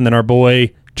 2003, and then our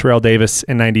boy Terrell Davis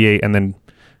in 98, and then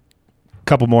a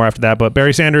couple more after that. But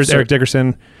Barry Sanders, Eric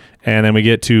Dickerson, and then we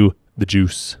get to the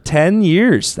Juice. 10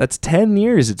 years. That's 10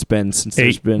 years it's been since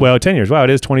there's been. 10 years. Wow, it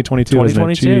is 2022. Isn't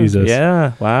it? 2022. Jesus.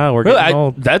 Yeah. Wow. We're getting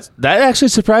old. That actually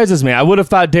surprises me. I would have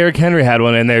thought Derrick Henry had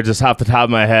one in there just off the top of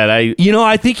my head.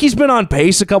 I think he's been on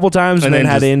pace a couple times and then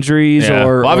had injuries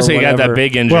or. Well, obviously, or he got that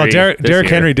big injury. Well, Derrick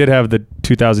Henry did have the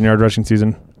 2,000-yard rushing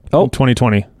season. Oh.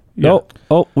 2020. Yeah.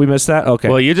 Oh, we missed that. Okay.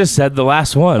 Well, you just said the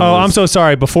last one. Oh, I'm so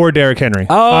sorry. Before Derrick Henry.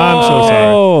 Oh, I'm so sorry.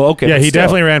 Okay. Yeah, but he still.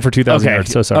 definitely ran for 2,000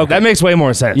 yards. So sorry. Okay. That makes way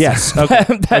more sense. Yes. Okay.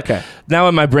 Okay. Now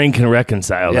my brain can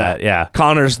reconcile that. Yeah.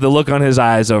 Connor's the look on his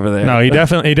eyes over there. No, he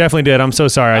definitely did. I'm so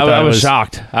sorry. I was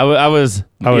shocked. I was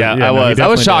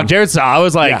shocked. Jared saw. I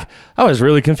was like, I was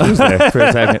really confused there for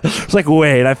a second. It's like,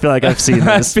 wait, I feel like I've seen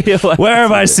this. Where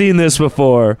have I seen this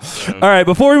before? All right,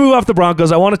 before we move off the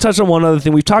Broncos, I want to touch on one other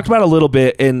thing. We've talked about a little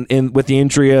bit in with the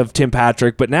injury of Tim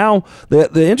Patrick, but now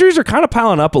the injuries are kind of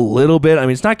piling up a little bit. I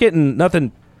mean, it's not getting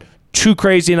nothing too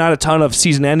crazy, not a ton of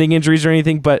season-ending injuries or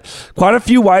anything, but quite a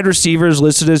few wide receivers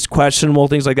listed as questionable,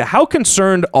 things like that. How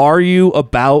concerned are you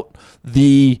about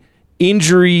the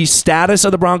injury status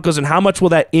of the Broncos, and how much will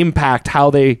that impact how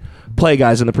they play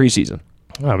guys in the preseason?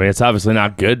 Well, I mean, it's obviously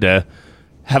not good to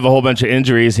have a whole bunch of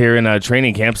injuries here in a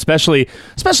training camp, especially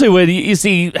when you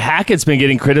see Hackett's been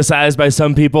getting criticized by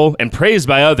some people and praised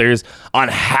by others on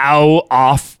how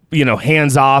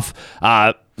hands off,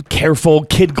 careful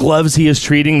kid gloves he is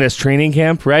treating this training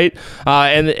camp, right?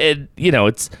 And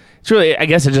it's really, I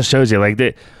guess it just shows you like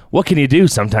that. What can you do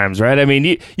sometimes, right? I mean,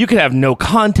 you can have no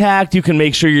contact. You can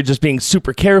make sure you're just being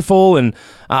super careful. And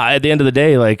at the end of the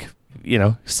day,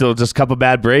 still just a couple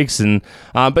bad breaks. And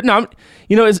but no,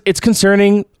 it's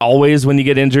concerning always when you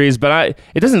get injuries. But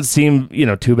it doesn't seem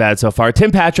too bad so far.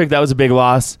 Tim Patrick, that was a big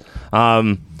loss.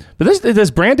 But this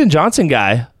Brandon Johnson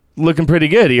guy looking pretty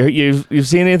good. You've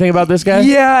seen anything about this guy?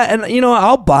 Yeah, and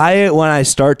I'll buy it when I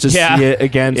start to see it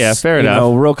against fair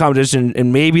enough. Real competition,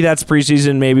 and maybe that's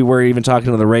preseason, maybe we're even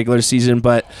talking to the regular season,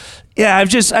 but yeah, I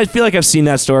feel like I've seen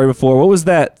that story before. What was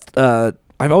that? I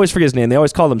always forget his name. They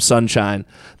always call him Sunshine.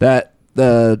 He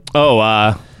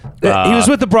was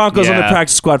with the Broncos on the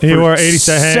practice squad for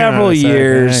several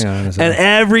years, and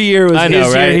every year was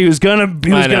his year. He was gonna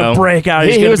break out.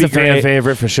 He was a fan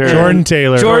favorite for sure. Jordan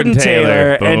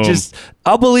Taylor. And just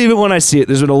I'll believe it when I see it.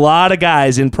 There's been a lot of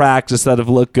guys in practice that have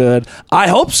looked good. I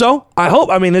hope so.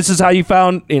 I mean, this is how you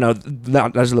found,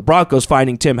 not as the Broncos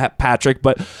finding Tim Patrick,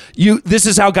 but this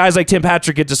is how guys like Tim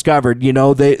Patrick get discovered.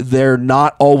 They're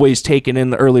not always taken in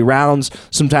the early rounds.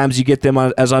 Sometimes you get them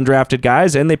as undrafted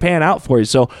guys, and they pan out for you.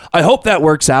 So I hope that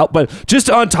works out. But just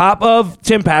on top of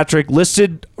Tim Patrick,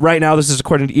 listed right now, this is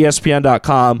according to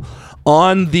ESPN.com,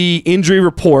 on the injury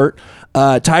report,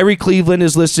 Tyree Cleveland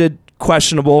is listed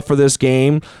questionable for this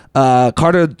game.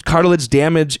 Cartilage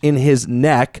damage in his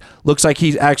neck. Looks like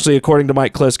he's actually, according to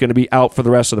Mike Kliss, going to be out for the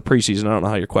rest of the preseason. I don't know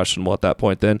how you're questionable at that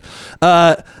point then.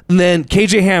 And then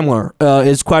KJ Hamler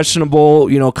is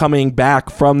questionable, coming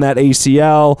back from that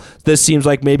ACL. This seems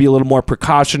like maybe a little more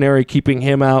precautionary, keeping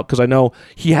him out, because I know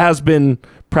he has been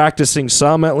practicing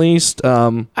some, at least.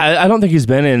 I don't think he's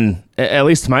been in, at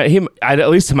least to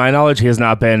my knowledge, he has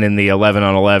not been in the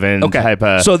 11-on-11 type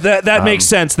of. So that makes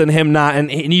sense than him not,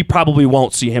 and you probably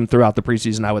won't see him throughout the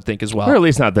preseason, I would think, as well. Or at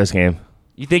least not this game.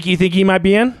 You think he might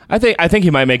be in? I think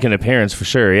he might make an appearance for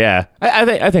sure. Yeah,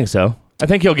 I think so. I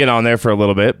think he'll get on there for a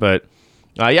little bit, but.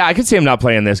 I could see him not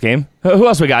playing this game. Who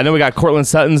else we got? I know we got Cortland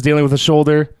Sutton's dealing with a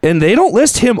shoulder. And they don't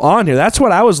list him on here. That's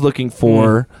what I was looking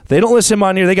for. They don't list him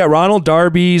on here. They got Ronald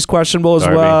Darby's questionable as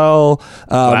well.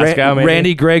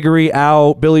 Randy Gregory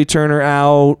out. Billy Turner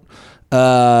out.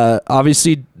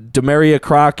 Obviously, Demaria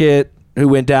Crockett, who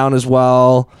went down as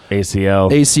well.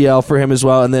 ACL for him as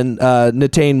well. And then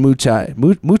Natane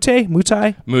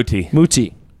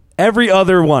Muti. Every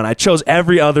other one. I chose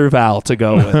every other vowel to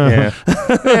go with.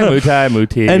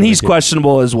 Muti. And he's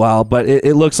questionable as well, but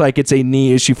it looks like it's a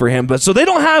knee issue for him. But so they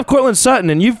don't have Cortland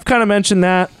Sutton, and you've kind of mentioned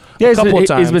that a couple of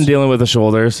times. He's been dealing with a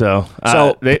shoulder, so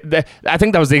I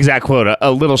think that was the exact quote,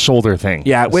 a little shoulder thing.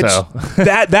 Yeah, which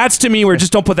that's to me where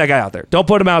just don't put that guy out there. Don't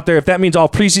put him out there. If that means all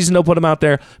preseason, don't put him out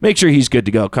there. Make sure he's good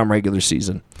to go come regular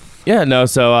season. Yeah, no,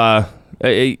 so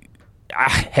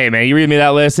hey, man, you read me that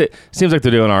list. It seems like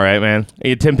they're doing all right, man.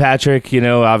 Tim Patrick,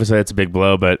 obviously that's a big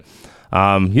blow, but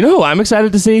who I'm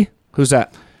excited to see? Who's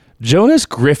that? Jonas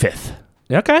Griffith.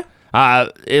 Okay.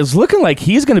 It's looking like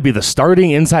he's going to be the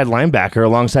starting inside linebacker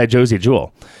alongside Josie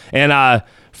Jewell. And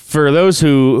for those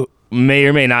who may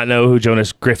or may not know who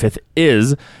Jonas Griffith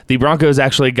is, the Broncos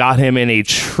actually got him in a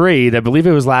trade. I believe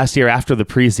it was last year after the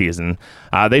preseason.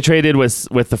 They traded with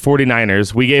the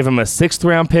 49ers. We gave him a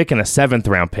 6th-round pick and a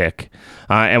 7th-round pick.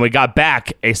 And we got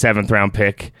back a 7th-round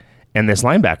pick and this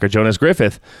linebacker, Jonas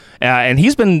Griffith. And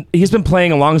he's been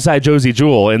playing alongside Josie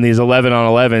Jewell in these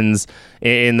 11-on-11s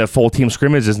in the full team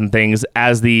scrimmages and things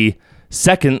as the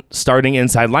second starting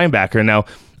inside linebacker. Now,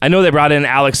 I know they brought in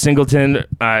Alex Singleton.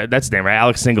 That's his name, right?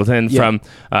 Alex Singleton from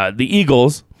the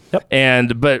Eagles.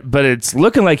 Yep. But it's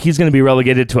looking like he's going to be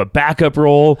relegated to a backup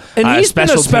role. And he's been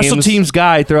a special teams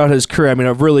guy throughout his career. I mean,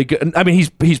 a really good. I mean,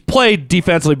 he's played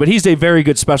defensively, but he's a very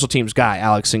good special teams guy.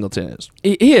 Alex Singleton is.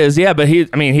 He is, yeah. But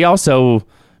he also.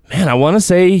 Man, I want to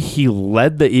say he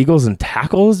led the Eagles in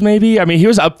tackles, maybe. I mean, he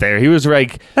was up there. He was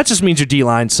like... That just means your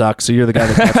D-line sucks, so you're the guy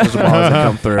that catches the balls that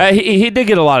come through. He did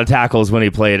get a lot of tackles when he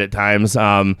played at times.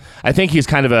 I think he's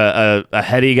kind of a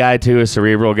heady guy, too, a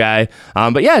cerebral guy.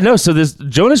 But yeah, no, so this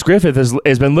Jonas Griffith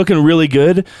has been looking really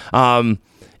good. And,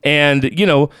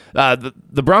 the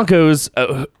Broncos...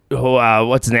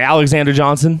 what's his name? Alexander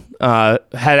Johnson. Had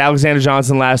Alexander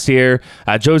Johnson last year.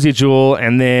 Josie Jewell,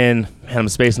 and then I'm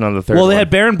spacing on the third. Well, they had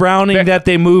Baron Browning that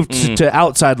they moved to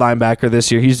outside linebacker this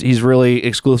year. He's really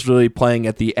exclusively playing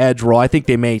at the edge role. I think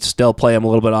they may still play him a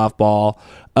little bit off ball.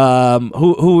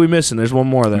 Who are we missing? There's one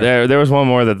more there. There was one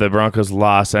more that the Broncos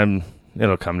lost, and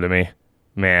it'll come to me.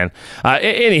 Man.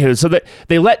 Anywho, so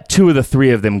they let 2 of the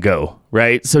 3 of them go,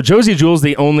 right? So Josie Jewell's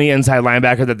the only inside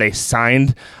linebacker that they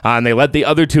signed, and they let the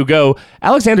other 2 go.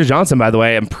 Alexander Johnson, by the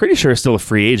way, I'm pretty sure is still a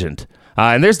free agent.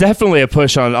 And there's definitely a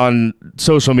push on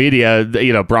social media.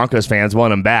 Broncos fans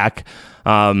want him back.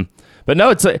 But no,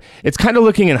 it's kind of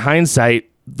looking in hindsight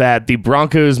that the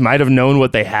Broncos might have known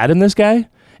what they had in this guy.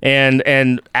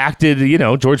 And acted,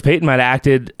 George Payton might have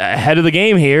acted ahead of the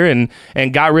game here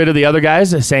and got rid of the other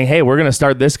guys, saying, hey, we're going to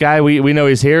start this guy. We know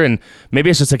he's here. And maybe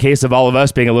it's just a case of all of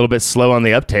us being a little bit slow on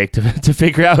the uptake to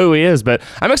figure out who he is. But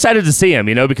I'm excited to see him,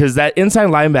 because that inside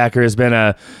linebacker has been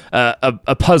a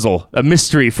puzzle, a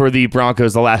mystery for the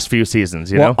Broncos the last few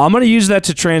seasons, Well, I'm going to use that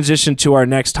to transition to our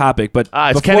next topic. But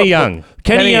it's Kenny Young.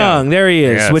 Kenny Young, there he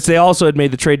is, yes. Which they also had made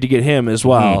the trade to get him as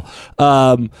well.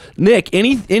 Nick,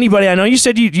 anybody, I know you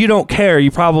said you don't care.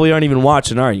 You probably aren't even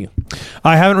watching, are you?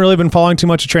 I haven't really been following too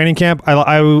much of training camp.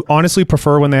 I honestly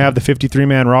prefer when they have the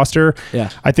 53-man roster. Yeah.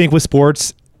 I think with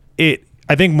sports, I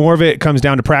think more of it comes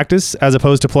down to practice as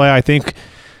opposed to play. I think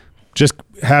just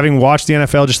having watched the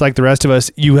NFL just like the rest of us,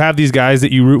 you have these guys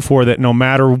that you root for that no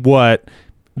matter what,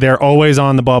 they're always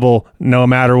on the bubble no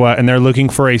matter what, and they're looking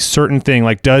for a certain thing,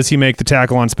 like does he make the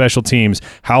tackle on special teams?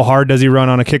 How hard does he run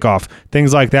on a kickoff?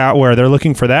 Things like that, where they're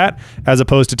looking for that as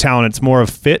opposed to talent. It's more of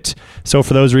fit. So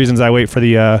for those reasons, I wait for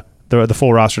the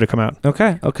full roster to come out.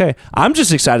 Okay. I'm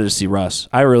just excited to see Russ.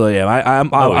 I really am.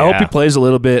 I hope he plays a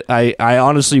little bit. I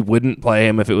honestly wouldn't play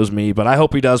him if it was me, but I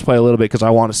hope he does play a little bit because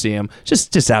I want to see him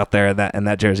just out there in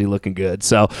that jersey looking good.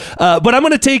 So, but I'm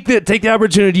going to take the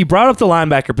opportunity. You brought up the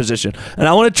linebacker position, and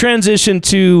I want to transition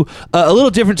to a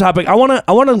little different topic. I want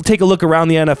to take a look around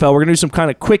the NFL. We're going to do some kind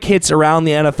of quick hits around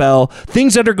the NFL,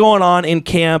 things that are going on in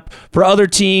camp for other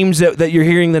teams that you're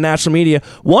hearing in the national media.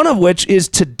 One of which is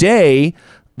today.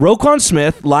 Roquan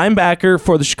Smith, linebacker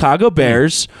for the Chicago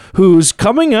Bears, who's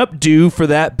coming up due for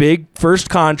that big first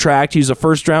contract. He's a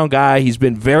first-round guy. He's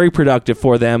been very productive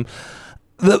for them.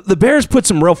 The Bears put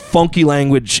some real funky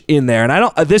language in there,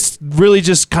 and this really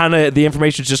just kind of, the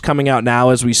information is just coming out now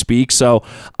as we speak, so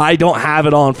I don't have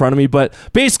it all in front of me, but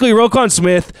basically Roquan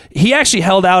Smith, he actually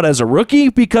held out as a rookie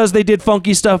because they did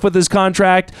funky stuff with his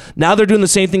contract. Now they're doing the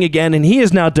same thing again, and he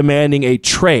is now demanding a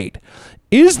trade.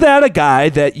 Is that a guy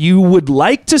that you would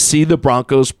like to see the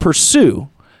Broncos pursue,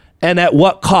 and at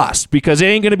what cost? Because it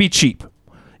ain't going to be cheap.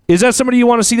 Is that somebody you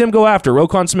want to see them go after,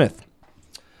 Roquan Smith?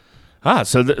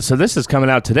 So this is coming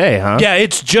out today, huh? Yeah,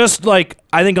 it's just like,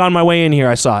 I think on my way in here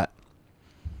I saw it.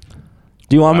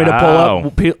 Do you want me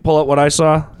to pull up what I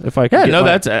saw? If I can. I'll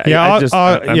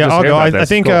go. I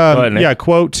think cool.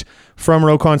 Quote from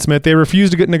Roquan Smith: "They refuse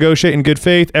to negotiate in good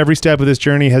faith. Every step of this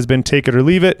journey has been take it or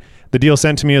leave it. The deal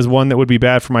sent to me is one that would be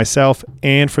bad for myself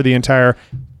and for the entire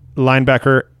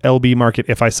linebacker LB market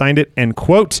if I signed it." End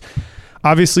quote.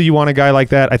 Obviously, you want a guy like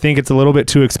that. I think it's a little bit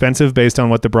too expensive based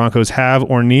on what the Broncos have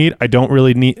or need. I don't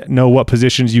really know what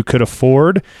positions you could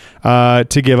afford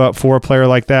to give up for a player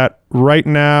like that. Right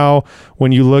now,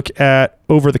 when you look at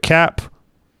over the cap,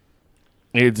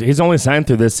 He's only signed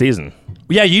through this season.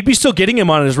 Yeah, you'd be still getting him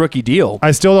on his rookie deal.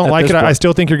 I still don't like it. point. I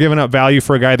still think you're giving up value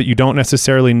for a guy that you don't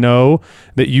necessarily know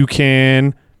that you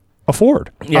can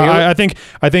afford. Yeah, I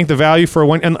think the value for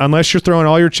one, unless you're throwing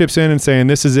all your chips in and saying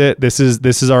this is it, this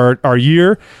is our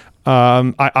year.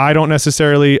 I don't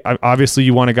necessarily. Obviously,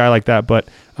 you want a guy like that, but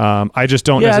I just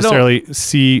don't necessarily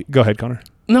see. Go ahead, Connor.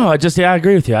 No, I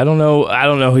agree with you. I don't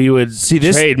know who you would See,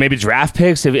 this- trade. Maybe draft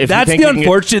picks. If That's you think the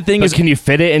unfortunate thing is can you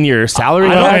fit it in your salary?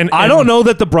 I don't know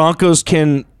that the Broncos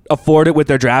can afford it with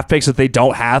their draft picks that they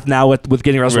don't have now with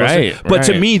getting Russell Wilson. Right, But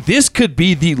to right. me, this could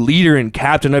be the leader and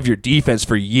captain of your defense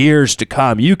for years to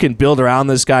come. You can build around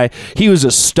this guy. He was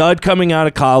a stud coming out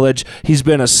of college. He's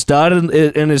been a stud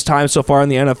in his time so far in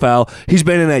the NFL. He's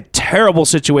been in a terrible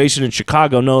situation in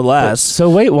Chicago, no less. So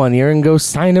wait 1 year and go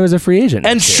sign him as a free agent.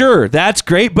 And sure, that's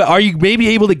great, but are you maybe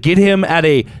able to get him at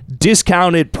a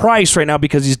discounted price right now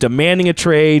because he's demanding a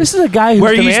trade? This is a guy who's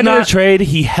where he's demanded not- a trade.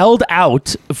 He held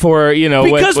out for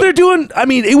because they're doing. I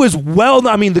mean, it was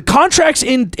the contracts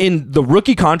in the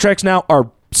rookie contracts now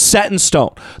are set in stone.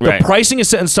 The Right. pricing is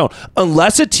set in stone.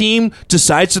 Unless a team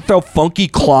decides to throw funky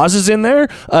clauses in there.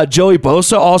 Joey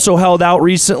Bosa also held out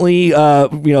recently, a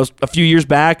few years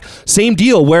back. Same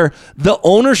deal where the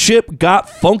ownership got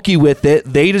funky with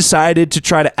it. They decided to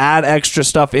try to add extra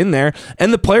stuff in there,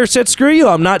 and the player said, screw you,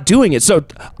 I'm not doing it. So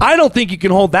I don't think you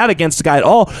can hold that against the guy at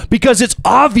all because it's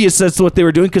obvious that's what they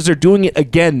were doing because they're doing it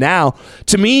again now.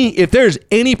 To me, if there's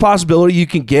any possibility you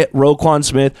can get Roquan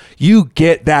Smith, you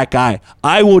get that guy.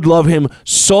 I would love him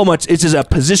so much. It's just a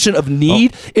position of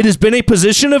need. It has been a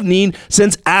position of need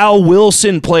since Al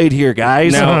Wilson played here,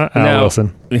 guys. Now- Al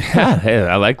Wilson. Yeah, hey,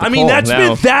 I like. The I mean, call. that's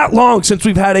Now- been that long since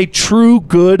we've had a true,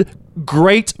 good,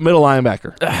 great middle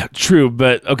linebacker. True,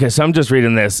 but okay. So I'm just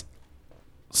reading this.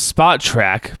 Spot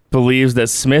Track believes that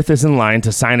Smith is in line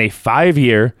to sign a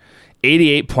 5-year,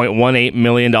 $88.18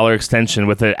 million extension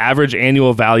with an average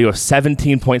annual value of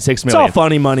 $17.6 million. It's all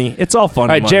funny money. It's all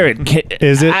funny All right, money. Jared.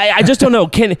 Is it? I just don't know.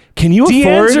 Can you DNs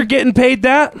are afford? getting paid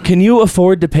that? Can you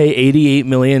afford to pay $88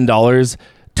 million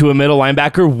to a middle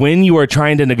linebacker when you are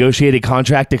trying to negotiate a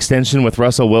contract extension with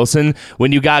Russell Wilson?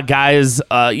 When you got guys,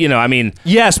 I mean,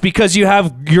 Yes, because you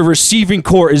have your receiving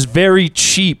core is very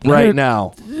cheap right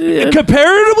now.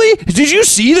 Comparatively, did you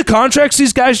see the contracts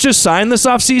these guys just signed this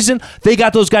offseason? They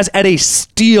got those guys at a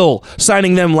steal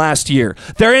signing them last year.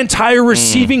 Their entire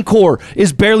receiving core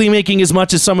is barely making as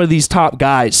much as some of these top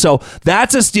guys. So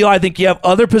that's a steal. I think you have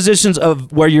other positions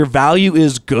of where your value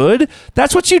is good.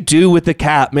 That's what you do with the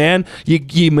cap, man.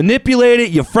 You manipulate it,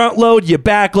 you front load, you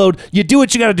back load, you do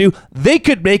what you got to do. They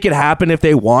could make it happen if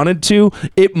they wanted to.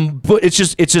 But it's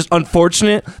just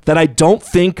unfortunate that I don't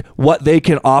think what they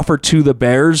can offer to the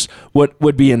Bears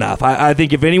would be enough. I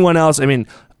think if anyone else, I mean,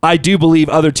 I do believe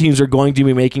other teams are going to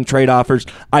be making trade offers.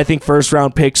 I think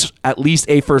first-round picks, at least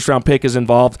a first-round pick is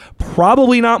involved.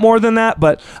 Probably not more than that,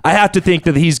 but I have to think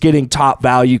that he's getting top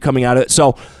value coming out of it.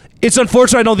 So it's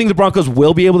unfortunate. I don't think the Broncos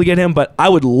will be able to get him, but I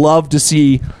would love to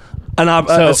see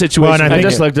a situation. well, and I think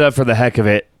just looked it up for the heck of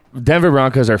it. Denver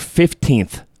Broncos are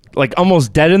 15th, like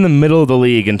almost dead in the middle of the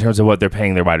league in terms of what they're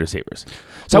paying their wide receivers.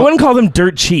 So I wouldn't call them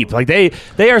dirt cheap. Like they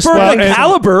are For spending the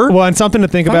caliber. Well, and something to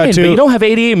think fine, about but too. you don't have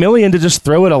 $88 million to just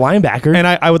throw at a linebacker. And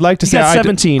I would like to say got I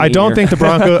 17 I don't here. think the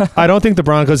Broncos. I don't think the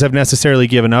Broncos have necessarily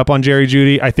given up on Jerry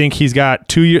Jeudy. I think he's got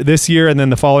 2 years this year and then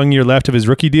the following year left of his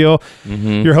rookie deal.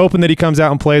 Mm-hmm. You're hoping that he comes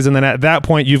out and plays, and then at that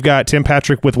point you've got Tim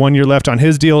Patrick with 1 year left on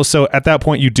his deal. So at that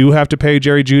point you do have to pay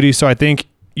Jerry Jeudy. So I think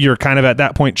you're kind of at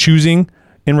that point choosing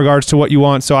in regards to what you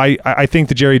want. So I think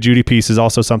the Jerry Jeudy piece is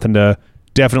also something to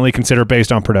definitely consider based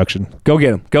on production. Go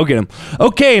get him. Go get him.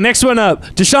 Okay, next one up.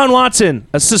 Deshaun Watson.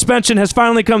 A suspension has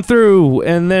finally come through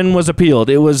and then was appealed.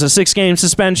 It was a 6-game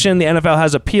suspension. The NFL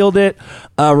has appealed it,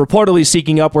 reportedly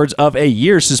seeking upwards of a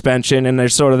year suspension, and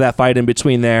there's sort of that fight in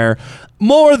between there.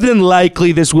 More than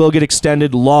likely, this will get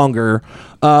extended longer,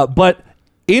 but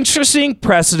interesting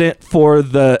precedent for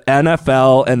the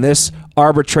NFL and this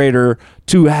arbitrator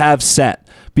to have set,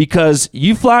 because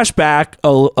you flash back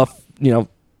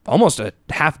almost a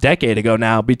half decade ago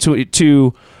now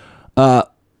to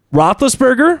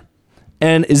Roethlisberger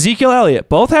and Ezekiel Elliott.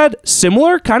 Both had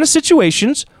similar kind of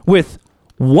situations with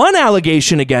one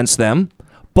allegation against them.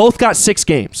 Both got 6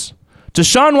 games.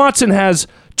 Deshaun Watson has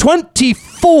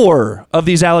 24 of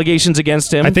these allegations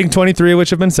against him. I think 23 of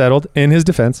which have been settled in his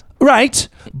defense. Right,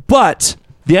 but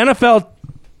the NFL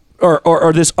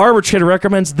or this arbitrator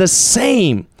recommends the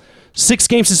same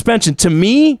 6-game suspension. To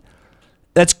me,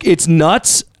 it's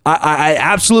nuts. I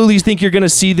absolutely think you're going to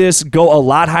see this go a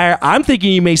lot higher. I'm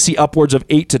thinking you may see upwards of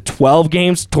 8 to 12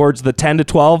 games towards the 10 to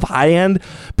 12 high end,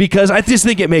 because I just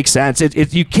think it makes sense.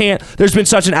 You can't. There's been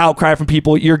such an outcry from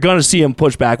people. You're going to see them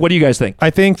push back. What do you guys think? I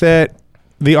think that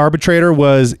the arbitrator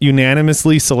was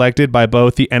unanimously selected by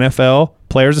both the NFL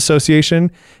Players Association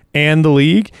and the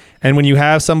league. And when you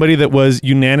have somebody that was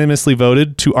unanimously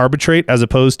voted to arbitrate as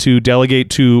opposed to delegate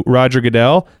to Roger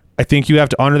Goodell, I think you have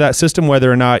to honor that system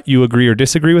whether or not you agree or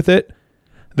disagree with it.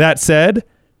 That said,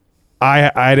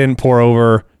 I didn't pour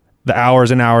over the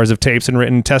hours and hours of tapes and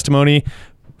written testimony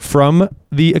from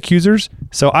the accusers.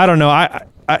 So I don't know.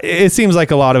 It seems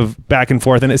like a lot of back and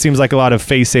forth, and it seems like a lot of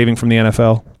face saving from the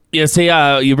NFL. Yeah, see,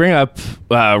 you bring up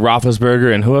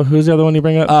Roethlisberger, and who's the other one you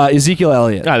bring up? Ezekiel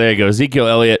Elliott. Ah, there you go, Ezekiel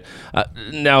Elliott.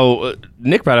 Now,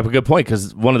 Nick brought up a good point,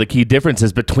 because one of the key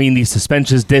differences between the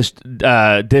suspensions dished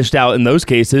out in those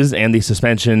cases and the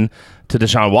suspension to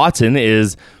Deshaun Watson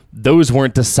is those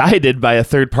weren't decided by a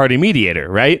third-party mediator,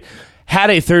 right? Had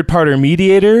a third-party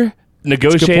mediator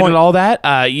negotiated all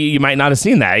that, you might not have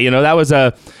seen that. You know, that was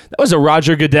a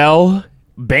Roger Goodell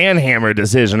banhammer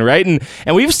decision, right?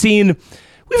 And we've seen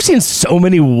so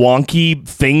many wonky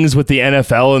things with the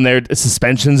NFL and their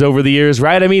suspensions over the years,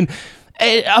 right? I mean,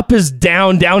 up is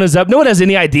down, down is up. No one has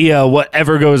any idea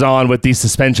whatever goes on with these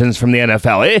suspensions from the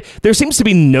NFL. There seems to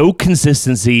be no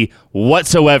consistency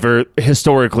whatsoever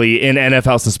historically in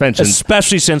NFL suspensions.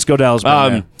 Especially since Goodell's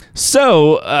been there.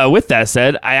 So, with that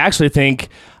said, I actually think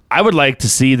I would like to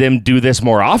see them do this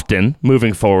more often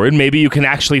moving forward. Maybe you can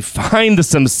actually find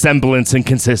some semblance and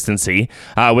consistency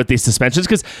with these suspensions.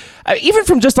 Because even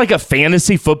from just like a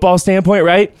fantasy football standpoint,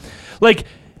 right? Like,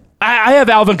 I have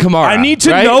Alvin Kamara. I need to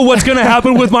know what's going to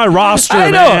happen with my roster,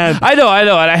 I know. man. I know.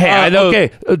 I know.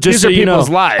 Okay, just these so are you people's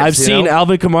know, lives. I've seen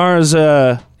Alvin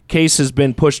Kamara's case has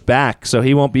been pushed back, so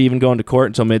he won't be even going to court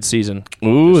until mid-season.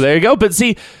 Ooh, there you go. But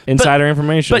see, insider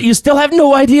information. But you still have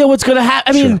no idea what's going to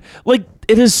happen. I mean, like,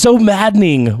 it is so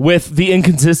maddening with the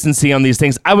inconsistency on these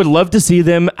things. I would love to see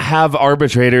them have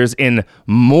arbitrators in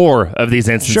more of these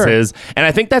instances. Sure. And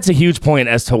I think that's a huge point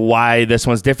as to why this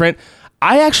one's different.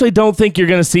 I actually don't think you're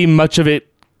going to see much of it.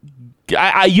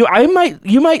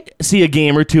 You might see a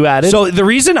game or two at it. So the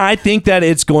reason I think that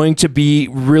it's going to be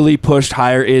really pushed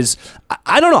higher is,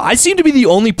 I don't know, I seem to be the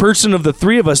only person of the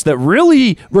three of us that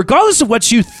really, regardless of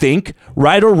what you think,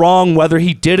 right or wrong, whether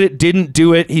he did it, didn't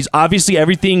do it, he's obviously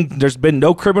everything, there's been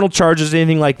no criminal charges,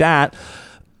 anything like that,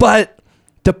 but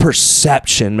the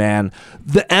perception, man,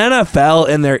 the NFL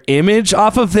and their image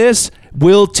off of this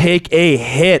will take a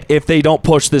hit if they don't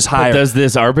push this higher. But does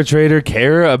this arbitrator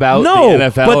care about the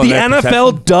NFL? But the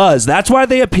NFL does. That's why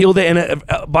they appealed it. And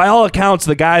by all accounts,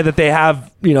 the guy that they have,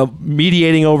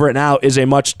 mediating over it now is a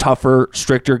much tougher,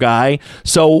 stricter guy.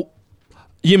 So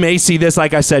you may see this,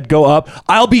 like I said, go up.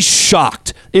 I'll be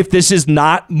shocked if this is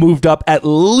not moved up at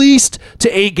least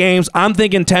to 8 games. I'm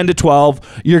thinking 10 to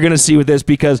 12 you're going to see with this,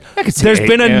 because there's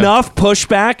been enough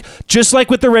pushback, just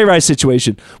like with the Ray Rice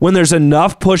situation. When there's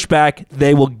enough pushback,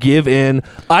 they will give in.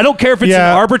 I don't care if it's an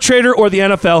arbitrator or the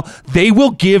NFL. They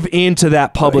will give in to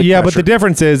that public pressure. But the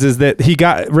difference is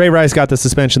that Ray Rice got the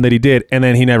suspension that he did, and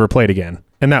then he never played again.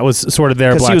 And that was sort of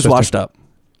their because he was washed up.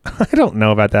 I don't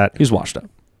know about that. He was washed up.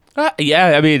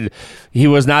 I mean, he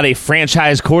was not a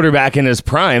franchise quarterback in his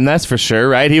prime, that's for sure,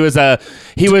 right?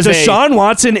 Deshaun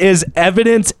Watson is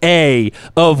evidence A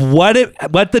of what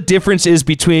the difference is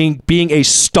between being a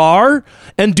star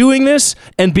and doing this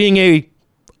and being a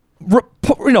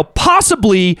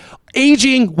possibly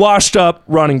aging, washed up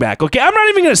running back. Okay, I'm not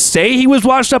even going to say he was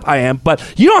washed up. I am,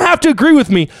 but you don't have to agree with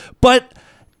me. But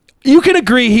you can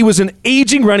agree he was an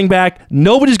aging running back.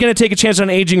 Nobody's going to take a chance on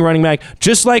an aging running back,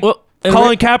 just like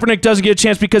Colin Kaepernick doesn't get a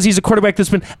chance because he's a quarterback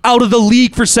that's been out of the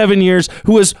league for 7 years,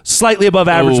 who was slightly above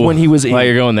average when he was in. Well,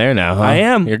 you're going there now, huh? I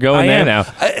am. You're going there now.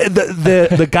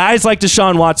 The guys like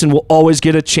Deshaun Watson will always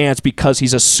get a chance because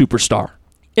he's a superstar.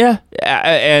 Yeah,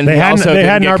 and they had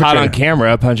an arbitrator caught on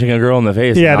camera punching a girl in the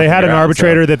face. Yeah, they had an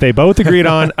arbitrator that they both agreed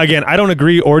on. Again, I don't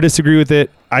agree or disagree with it.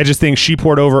 I just think she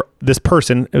poured over this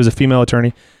person. It was a female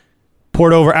attorney.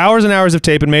 Poured over hours and hours of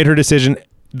tape and made her decision.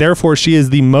 Therefore, she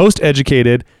is the most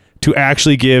educated to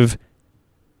actually give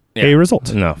a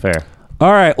result. No, fair.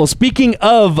 All right. Well, speaking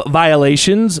of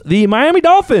violations, the Miami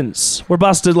Dolphins were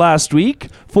busted last week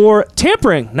for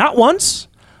tampering, not once,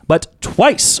 but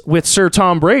twice with Sir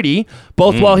Tom Brady,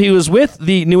 both while he was with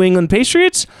the New England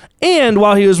Patriots and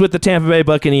while he was with the Tampa Bay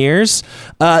Buccaneers.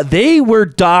 They were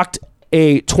docked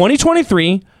a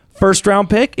 2023 first-round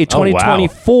pick, a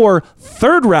 2024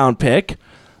 third-round pick.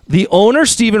 The owner,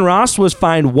 Stephen Ross, was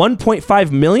fined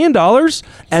 $1.5 million.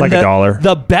 And like $1.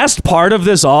 The best part of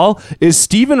this all is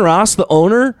Stephen Ross, the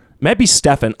owner, might be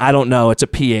Stefan. I don't know. It's a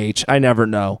PH. I never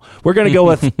know. We're going to go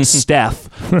with Steph.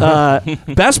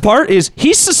 Best part is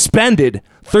he's suspended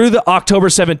through the October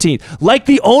 17th. Like,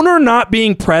 the owner not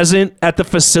being present at the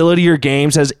facility or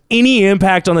games has any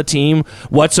impact on the team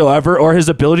whatsoever or his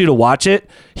ability to watch it.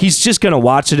 He's just going to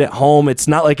watch it at home. It's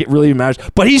not like it really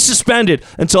matters. But he's suspended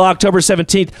until October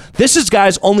 17th. This is,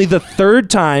 guys, only the third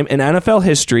time in NFL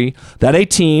history that a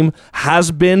team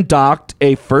has been docked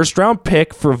a first-round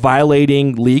pick for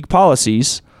violating league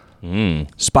policies.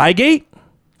 Spygate,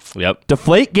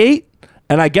 Deflategate,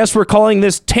 and I guess we're calling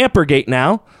this Tampergate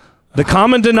now. The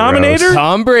common denominator?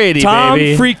 Tom Brady, Tom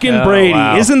baby. freaking Brady.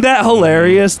 Wow. Isn't that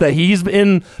hilarious that he's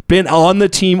been on the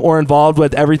team or involved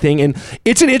with everything? And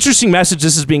it's an interesting message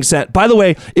this is being sent. By the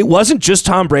way, it wasn't just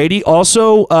Tom Brady.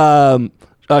 Also,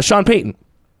 Sean Payton,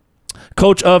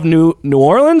 coach of New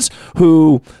Orleans,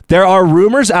 who there are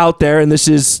rumors out there, and this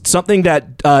is something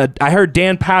that I heard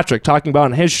Dan Patrick talking about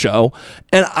on his show,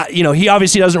 and he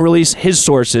obviously doesn't release his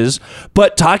sources,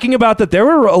 but talking about that there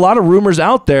were a lot of rumors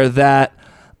out there that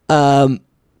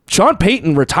Sean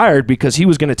Payton retired because he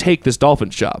was going to take this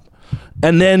Dolphins job.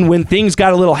 And then when things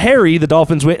got a little hairy, the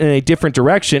Dolphins went in a different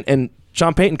direction, and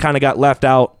Sean Payton kind of got left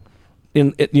out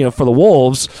for the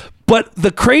Wolves. But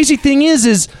the crazy thing is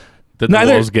Did the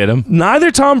Wolves get him?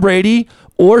 Neither Tom Brady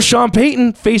or Sean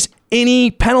Payton face any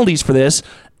penalties for this.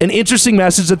 An interesting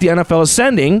message that the NFL is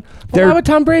sending. Why would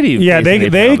Tom Brady? Yeah,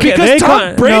 because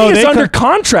Tom Brady is under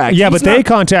contract. Yeah, but they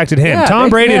contacted him. Yeah, Tom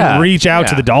Brady didn't reach out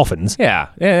to the Dolphins. Yeah.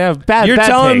 You're bad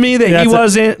telling take. me that he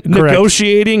wasn't correct.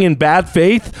 negotiating in bad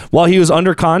faith while he was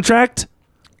under contract?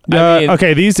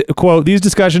 Okay, these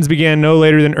discussions began no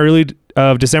later than early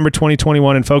of December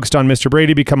 2021 and focused on Mr.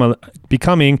 Brady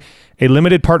becoming a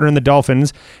limited partner in the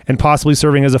Dolphins and possibly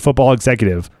serving as a football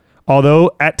executive. Although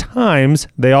at times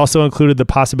they also included the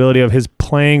possibility of his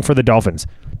playing for the Dolphins.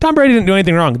 Tom Brady didn't do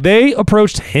anything wrong. They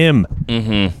approached him.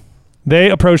 Mm-hmm. They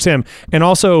approached him. And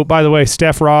also, by the way,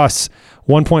 Steph Ross,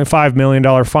 $1.5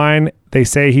 million fine. They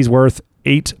say he's worth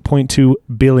 $8.2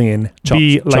 billion.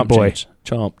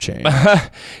 Chomp change.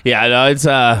 Yeah,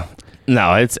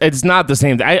 no, it's not the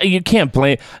same thing. You can't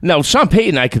blame. No, Sean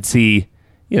Payton, I could see.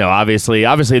 Obviously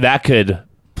that could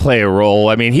play a role.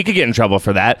 I mean, he could get in trouble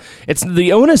for that. It's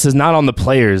the onus is not on the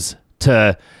players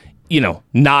to,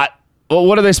 not. Well,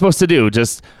 what are they supposed to do?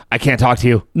 Just, I can't talk to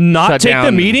you. Not Shut take down.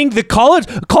 the meeting? The college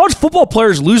football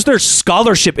players lose their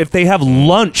scholarship if they have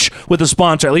lunch with a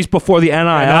sponsor, at least before the NIL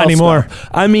Not anymore. stuff.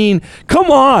 I mean,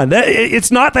 come on. It's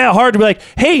not that hard to be like,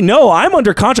 hey, no, I'm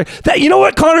under contract. You know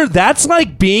what, Connor? That's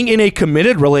like being in a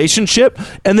committed relationship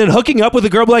and then hooking up with a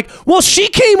girl like, well, she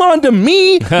came on to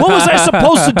me. What was I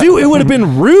supposed to do? It would have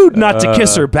been rude not to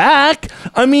kiss her back.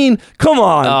 I mean, come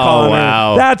on, Connor.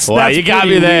 Wow. That's you got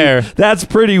me pretty there. weak. That's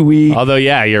pretty weak. Although,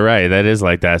 yeah, you're right. That is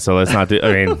like that. So let's not do.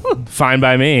 I mean, fine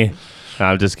by me. No,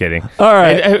 I'm just kidding. All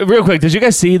right. Hey, real quick, did you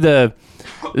guys see the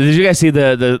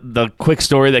quick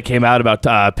story that came out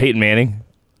about Peyton Manning?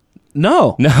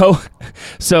 No.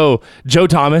 So Joe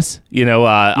Thomas,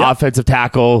 offensive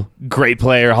tackle, great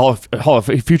player,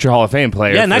 future Hall of Fame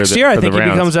player. Yeah, next year I think he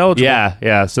becomes eligible.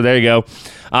 Yeah. So there you go.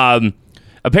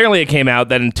 Apparently, it came out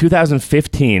that in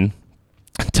 2015,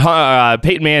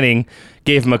 Peyton Manning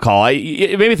gave him a call.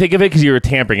 It made me think of it because you were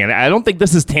tampering, and I don't think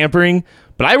this is tampering,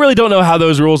 but I really don't know how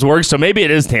those rules work, so maybe it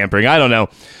is tampering. I don't know.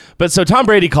 But so Tom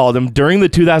Brady called him during the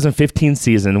 2015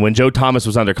 season when Joe Thomas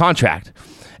was under contract.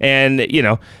 And,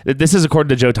 this is according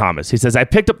to Joe Thomas. He says, I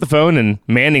picked up the phone, and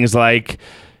Manning's like,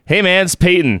 hey, man, it's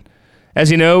Peyton.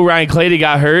 As you know, Ryan Clady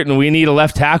got hurt, and we need a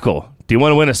left tackle. Do you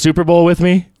want to win a Super Bowl with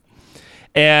me?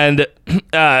 And,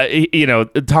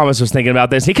 Thomas was thinking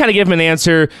about this. He kind of gave him an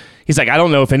answer. He's like, I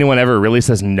don't know if anyone ever really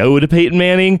says no to Peyton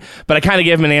Manning, but I kind of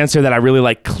gave him an answer that I really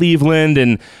like Cleveland,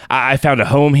 and I found a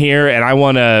home here, and I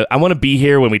want to be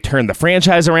here when we turn the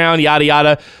franchise around, yada,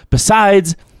 yada.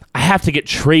 Besides, I have to get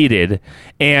traded,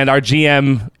 and our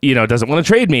GM, doesn't want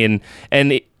to trade me.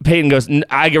 And Peyton goes,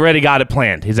 I already got it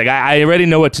planned. He's like, I already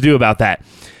know what to do about that.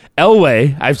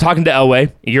 Elway, I was talking to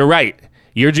Elway. You're right.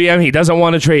 Your GM, he doesn't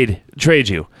want to trade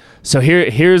you. So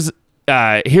here's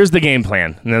the game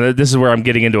plan. Now, this is where I'm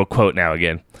getting into a quote now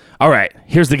again. All right,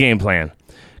 here's the game plan.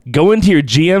 Go into your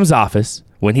GM's office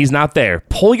when he's not there.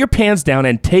 Pull your pants down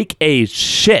and take a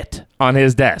shit on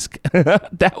his desk.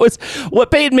 That was what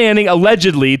Peyton Manning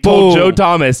allegedly told Joe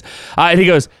Thomas. And he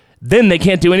goes, then they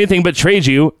can't do anything but trade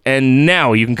you, and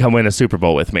now you can come win a Super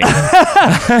Bowl with me.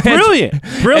 Brilliant.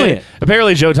 And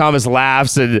apparently Joe Thomas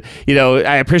laughs, and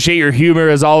I appreciate your humor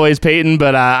as always, Peyton,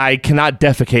 but I cannot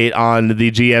defecate on the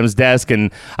GM's desk,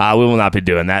 and we will not be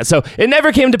doing that. So it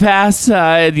never came to pass.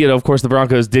 Of course, the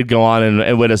Broncos did go on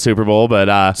and win a Super Bowl,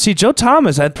 but see, Joe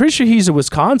Thomas, I'm pretty sure he's a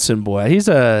Wisconsin boy. He's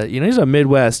a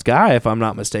Midwest guy, if I'm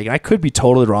not mistaken. I could be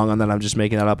totally wrong on that. I'm just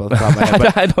making that up off the top of my head.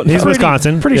 But I don't know. He's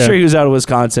Wisconsin. Pretty sure he was out of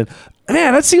Wisconsin.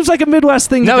 Man, that seems like a Midwest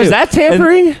thing to do. Now, is that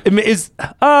tampering? And is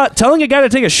telling a guy to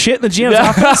take a shit in the GM's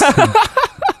office?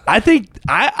 I think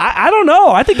I don't know.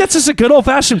 I think that's just a good old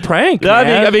fashioned prank.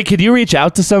 I mean, could you reach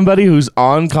out to somebody who's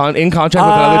in contract with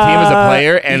another team as a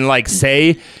player and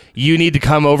say you need to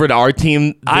come over to our team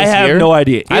this I have year? no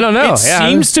idea. I don't know. It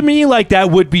seems to me like that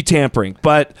would be tampering,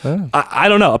 but I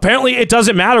don't know. Apparently, it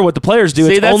doesn't matter what the players do.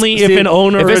 It's only if an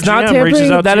owner if or it's a not GM tampering,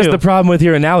 reaches out that to is you. the problem with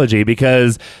your analogy,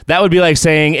 because that would be like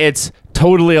saying it's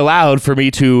totally allowed for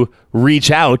me to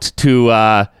reach out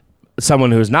to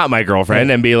someone who's not my girlfriend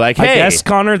and be like, hey. I guess,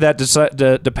 Connor, that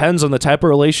depends on the type of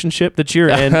relationship that you're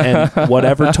in and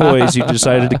whatever toys you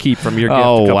decided to keep from your gift.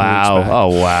 Oh,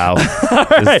 wow.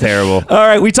 This is terrible. All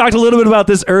right, we talked a little bit about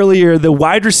this earlier. The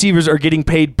wide receivers are getting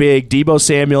paid big. Deebo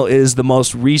Samuel is the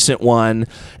most recent one.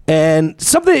 And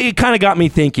something that kind of got me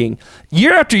thinking.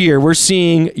 Year after year, we're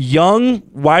seeing young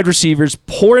wide receivers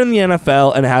pour in the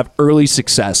NFL and have early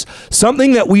success.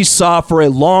 Something that we saw for a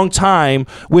long time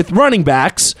with running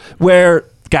backs, where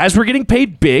guys were getting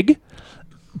paid big,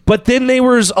 but then there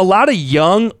was a lot of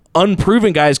young,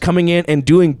 unproven guys coming in and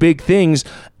doing big things,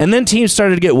 and then teams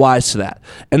started to get wise to that.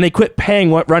 And they quit paying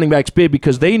what running backs big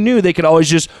because they knew they could always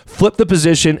just flip the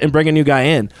position and bring a new guy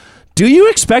in. Do you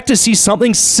expect to see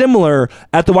something similar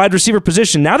at the wide receiver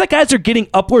position? Now that guys are getting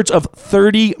upwards of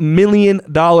 $30 million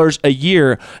a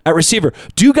year at receiver,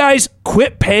 do guys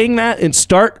quit paying that and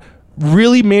start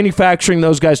really manufacturing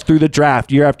those guys through the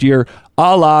draft year after year,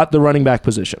 a la the running back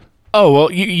position? Oh,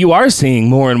 well, you are seeing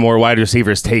more and more wide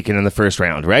receivers taken in the first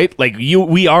round, right? Like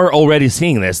we are already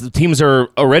seeing this. The teams are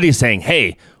already saying,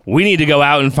 hey, we need to go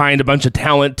out and find a bunch of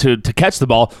talent to catch the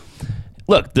ball.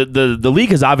 Look, the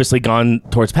league has obviously gone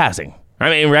towards passing. I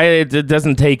mean, right? It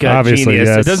doesn't take a genius.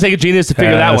 Yes. It doesn't take a genius to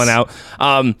figure that one out.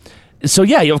 So,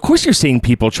 yeah, of course you're seeing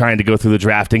people trying to go through the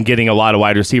draft and getting a lot of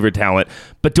wide receiver talent.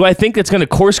 But do I think it's going to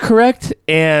course correct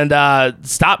and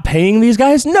stop paying these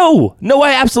guys? No,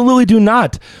 I absolutely do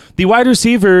not. The wide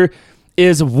receiver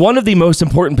is one of the most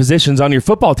important positions on your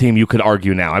football team, you could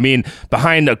argue now. I mean,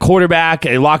 behind a quarterback,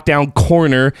 a lockdown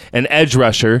corner, an edge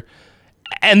rusher.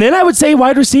 And then I would say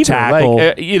wide receiver. Tackle.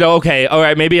 Okay, all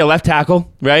right, maybe a left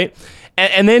tackle, right?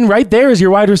 And then right there is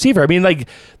your wide receiver. I mean,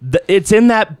 it's in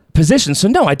that position. So,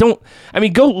 no, I don't. I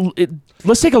mean,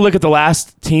 let's take a look at the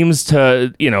last teams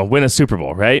to, win a Super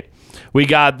Bowl, right? We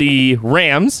got the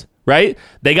Rams, right?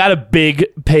 They got a big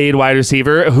paid wide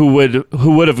receiver who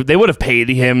would have paid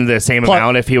him the same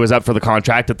amount if he was up for the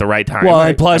contract at the right time. Well, right?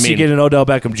 and plus you get an Odell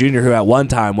Beckham Jr. who at one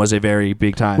time was a very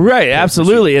big time. Right,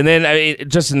 absolutely. And then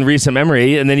just in recent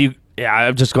memory, and then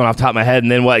I'm just going off the top of my head.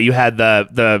 And then you had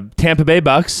the Tampa Bay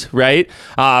Bucks, right?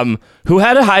 Who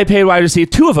had a high paid wide receiver,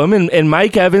 two of them, and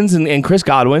Mike Evans and Chris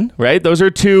Godwin, right? Those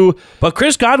are two. But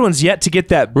Chris Godwin's yet to get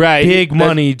that big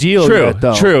money deal.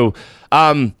 True.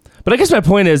 But I guess my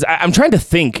point is, I'm trying to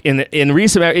think in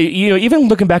recent, even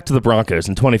looking back to the Broncos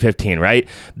in 2015, right?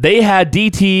 They had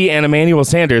DT and Emmanuel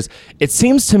Sanders. It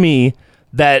seems to me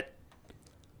that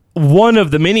one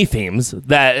of the many themes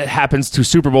that happens to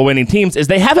Super Bowl winning teams is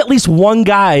they have at least one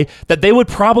guy that they would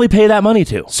probably pay that money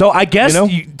to. So I guess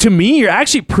to me, you're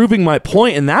actually proving my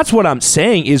point, and that's what I'm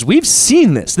saying is we've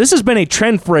seen this. This has been a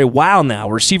trend for a while now,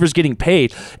 receivers getting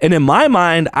paid. And in my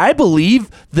mind, I believe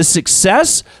the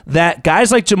success that guys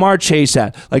like Jamar Chase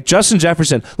had, like Justin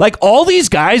Jefferson, like all these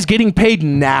guys getting paid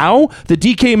now, the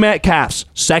DK Metcalfs,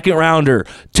 second rounder,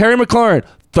 Terry McLaurin,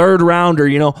 third rounder,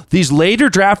 these later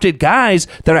drafted guys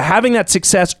that are having that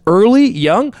success early,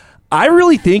 young. I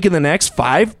really think in the next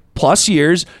 5+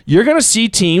 years, you're going to see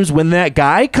teams when that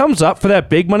guy comes up for that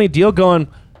big money deal going,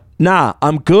 nah,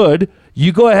 I'm good.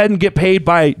 You go ahead and get paid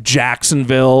by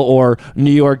Jacksonville or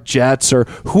New York Jets or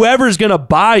whoever's going to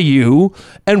buy you,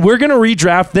 and we're going to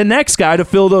redraft the next guy to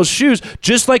fill those shoes,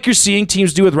 just like you're seeing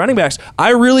teams do with running backs. I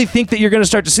really think that you're going to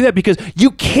start to see that because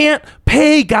you can't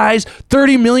pay guys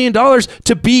 $30 million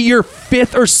to be your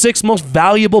 5th or 6th most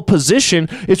valuable position.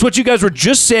 It's what you guys were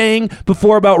just saying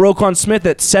before about Roquan Smith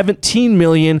at $17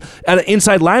 million at an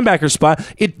inside linebacker spot.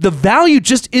 The value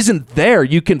just isn't there.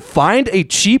 You can find a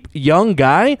cheap young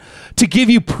guy to give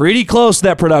you pretty close to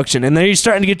that production, and then you're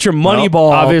starting to get your money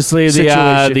ball. Obviously,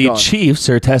 situation the going. Chiefs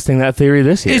are testing that theory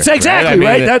this year. It's exactly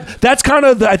right. right. That's kind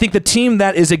of I think the team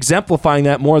that is exemplifying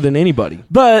that more than anybody.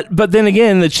 But then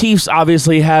again, the Chiefs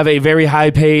obviously have a very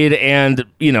high paid and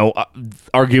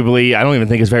arguably, I don't even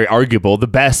think it's very arguable, the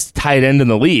best tight end in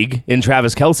the league in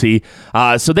Travis Kelce.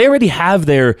 So they already have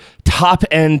their top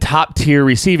tier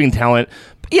receiving talent.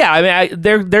 Yeah, I mean,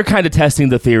 they're kind of testing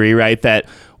the theory, right, that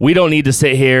we don't need to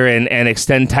sit here and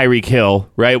extend Tyreek Hill,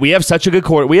 right? We have such a good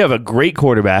we have a great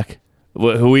quarterback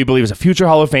who we believe is a future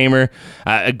Hall of Famer,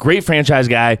 a great franchise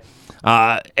guy,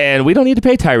 and we don't need to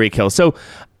pay Tyreek Hill. So,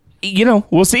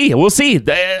 we'll see. We'll see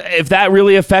if that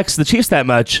really affects the Chiefs that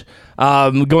much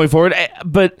going forward.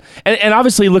 But and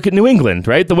obviously look at New England,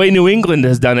 right? The way New England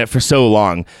has done it for so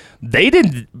long, they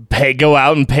didn't go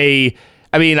out and pay.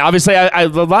 I mean, obviously,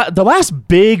 the last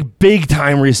big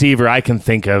time receiver I can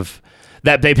think of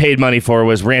that they paid money for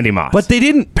was Randy Moss. But they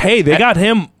didn't pay. They got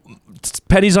him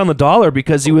pennies on the dollar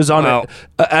because he was on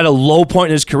at a low point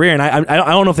in his career, and I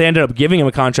don't know if they ended up giving him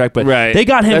a contract, but they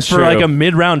got him for like a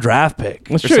mid-round draft pick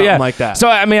or something like that. So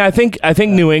I mean, I think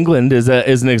New England is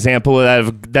an example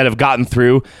that have gotten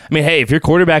through. I mean, hey, if your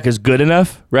quarterback is good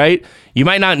enough, right, you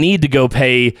might not need to go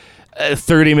pay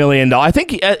 $30 million. I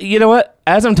think you know what?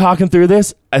 As I'm talking through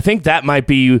this, I think that might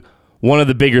be one of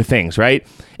the bigger things, right?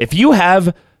 If you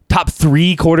have top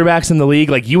 3 quarterbacks in the league,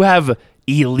 like you have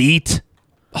elite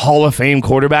Hall of Fame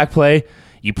quarterback play,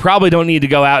 you probably don't need to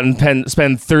go out and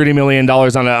spend $30 million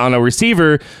on a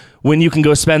receiver when you can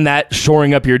go spend that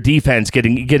shoring up your defense,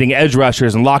 getting edge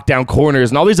rushers and lockdown corners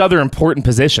and all these other important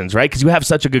positions, right? Because you have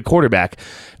such a good quarterback.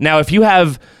 Now, if you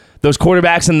have those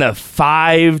quarterbacks in the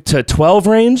 5 to 12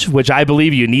 range, which I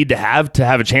believe you need to have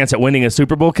a chance at winning a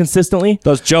Super Bowl consistently.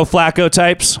 Those Joe Flacco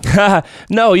types?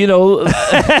 No, Joe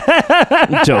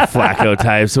Flacco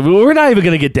types. We're not even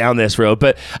going to get down this road,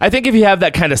 but I think if you have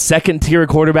that kind of second tier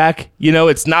quarterback,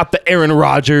 it's not the Aaron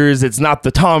Rodgers, it's not the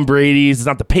Tom Brady's, it's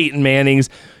not the Peyton Mannings.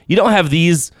 You don't have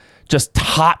these just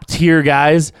top tier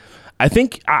guys. I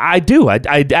think I do.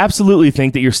 I absolutely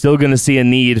think that you're still going to see a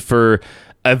need for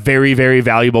a very, very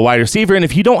valuable wide receiver. And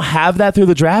if you don't have that through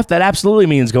the draft, that absolutely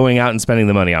means going out and spending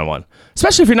the money on one.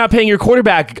 Especially if you're not paying your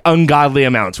quarterback ungodly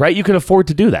amounts, right? You can afford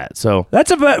to do that. So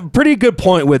that's a pretty good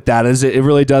point with that, is it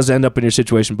really does end up in your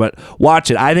situation. But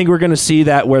watch it. I think we're going to see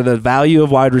that where the value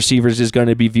of wide receivers is going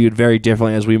to be viewed very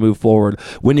differently as we move forward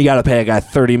when you got to pay a guy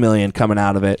 $30 million coming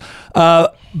out of it.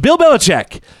 Bill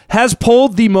Belichick has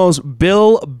pulled the most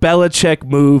Bill Belichick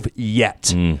move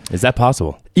yet. Is that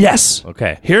possible? Yes.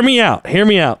 Okay. Hear me out.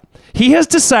 He has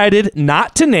decided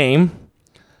not to name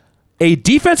a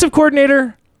defensive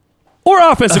coordinator or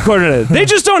offensive coordinator. They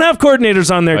just don't have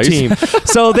coordinators on their team.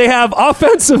 So they have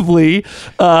offensively,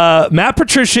 Matt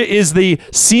Patricia is the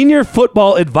senior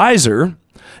football advisor,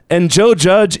 and Joe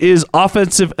Judge is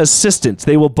offensive assistant.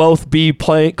 They will both be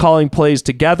calling plays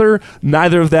together.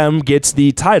 Neither of them gets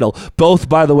the title. Both,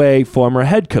 by the way, former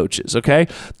head coaches, okay?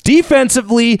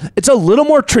 Defensively, it's a little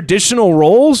more traditional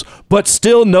roles, but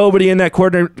still nobody in that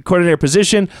coordinator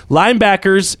position.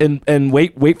 Linebackers, and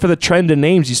wait for the trend in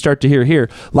names you start to hear here.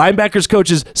 Linebackers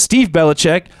coaches Steve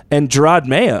Belichick and Gerard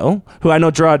Mayo, who I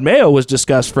know Gerard Mayo was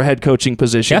discussed for head coaching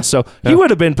position, he would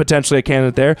have been potentially a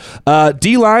candidate there.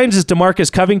 D-lines is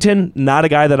DeMarcus Covington, not a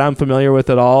guy that I'm familiar with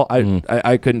at all.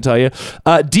 I couldn't tell you.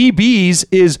 DBs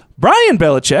is Brian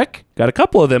Belichick. Got a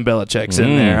couple of them Belichicks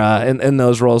in there in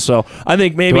those roles. So I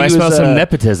think maybe I smell some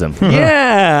nepotism.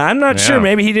 Yeah, I'm not sure.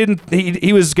 Maybe he didn't.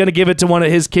 He was going to give it to one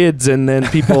of his kids, and then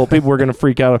people were going to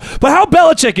freak out. But how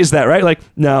Belichick is that, right? Like,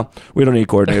 no, we don't need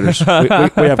coordinators.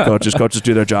 we have coaches. Coaches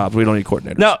do their jobs. We don't need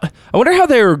coordinators. Now, I wonder how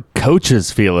their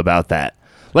coaches feel about that.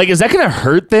 Like, is that going to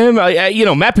hurt them?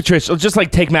 Matt Patricia, just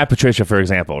like take Matt Patricia, for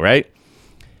example, right?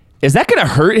 Is that going to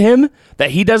hurt him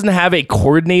that he doesn't have a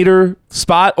coordinator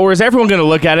spot? Or is everyone going to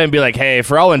look at it and be like, hey,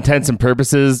 for all intents and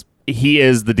purposes, he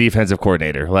is the defensive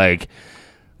coordinator? Like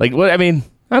what? I mean,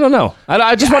 I don't know.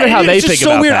 I just wonder how they think so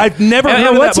about weird. that. I've never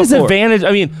heard of what's that his before. advantage?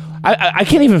 I mean, I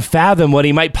can't even fathom what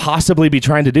he might possibly be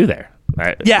trying to do there.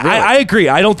 Yeah, really. I agree.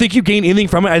 I don't think you gain anything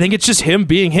from it. I think it's just him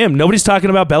being him. Nobody's talking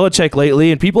about Belichick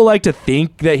lately, and people like to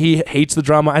think that he hates the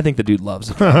drama. I think the dude loves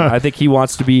the drama. I think he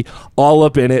wants to be all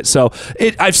up in it. So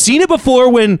I've seen it before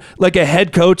when like a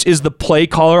head coach is the play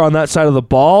caller on that side of the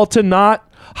ball to not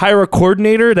hire a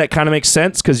coordinator. That kind of makes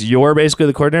sense because you're basically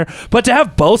the coordinator. But to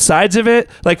have both sides of it,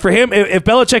 like for him, if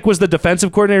Belichick was the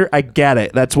defensive coordinator, I get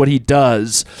it. That's what he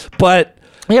does. But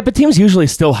teams usually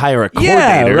still hire a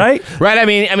coordinator. Yeah, right. I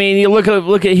mean, you look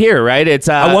at here, right? It's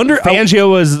I wonder. Fangio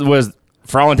was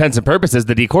for all intents and purposes,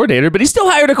 the D coordinator, but he still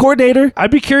hired a coordinator. I'd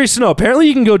be curious to know. Apparently,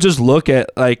 you can go just look at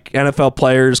like NFL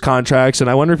players' contracts, and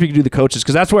I wonder if you can do the coaches,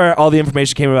 because that's where all the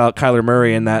information came about Kyler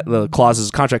Murray and that the clauses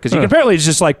of contract. Because you can apparently it's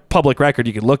just like public record.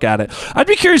 You can look at it. I'd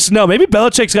be curious to know. Maybe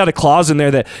Belichick's got a clause in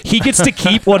there that he gets to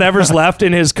keep whatever's left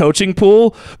in his coaching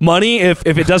pool money. If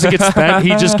it doesn't get spent,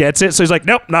 he just gets it. So he's like,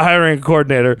 nope, not hiring a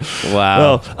coordinator. Wow.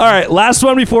 Well, all right, last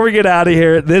one before we get out of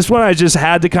here. This one I just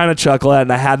had to kind of chuckle at,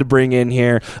 and I had to bring in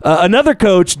here. Another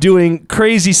coach doing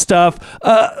crazy stuff,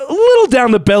 a little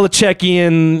down the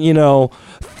Belichickian,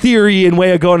 theory and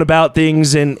way of going about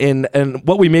things, and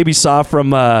what we maybe saw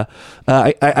from I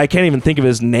can't even think of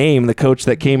his name, the coach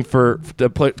that came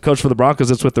coach for the Broncos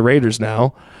that's with the Raiders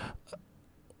now.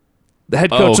 The head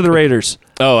coach of the Raiders.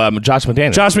 Josh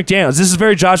McDaniels. Josh McDaniels. This is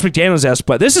very Josh McDaniels-esque,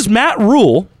 but this is Matt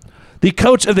Rule, the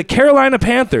coach of the Carolina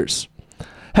Panthers,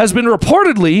 has been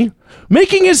reportedly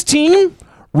making his team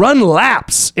run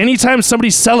laps anytime somebody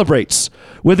celebrates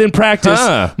within practice.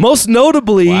 Most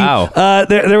notably,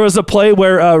 there was a play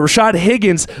where Rashad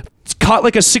Higgins caught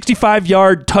like a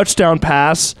 65-yard touchdown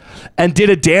pass and did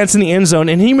a dance in the end zone,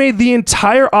 and he made the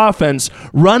entire offense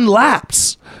run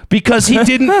laps because he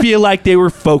didn't feel like they were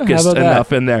focused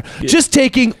enough in there. Just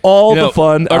taking all the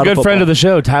fun out of Our good football. friend of the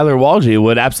show, Tyler Walgie,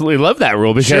 would absolutely love that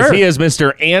rule because he is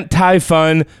Mr.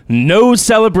 Anti-Fun, no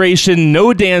celebration,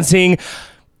 no dancing.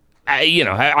 I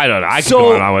don't know. I can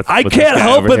go on with I this can't guy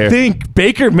help over but here. think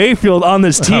Baker Mayfield on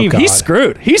this team, God. he's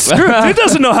screwed. He's screwed. He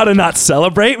doesn't know how to not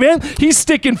celebrate, man. He's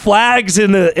sticking flags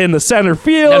in the center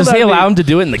field. Now, does he allow him to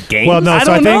do it in the game? Well, no. I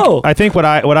So don't know. I think what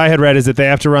I had read is that they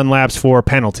have to run laps for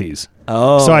penalties.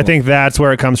 Oh. So I think that's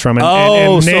where it comes from.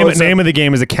 And name of the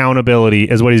game is accountability,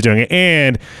 is what he's doing.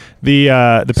 And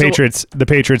the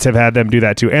Patriots have had them do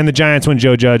that too. And the Giants when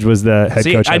Joe Judge was the head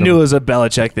coach. I knew it was a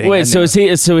Belichick thing. Wait, so is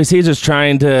he just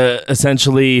trying to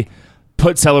essentially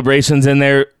put celebrations in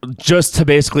there just to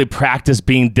basically practice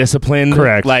being disciplined?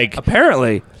 Correct. Like,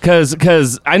 apparently.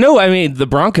 Because I know, the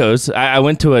Broncos, I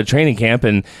went to a training camp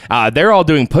and they're all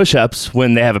doing push-ups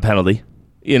when they have a penalty.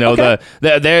 If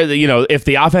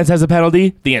the offense has a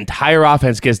penalty, the entire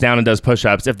offense gets down and does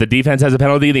push-ups. If the defense has a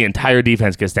penalty, the entire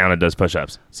defense gets down and does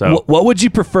push-ups. So, what would you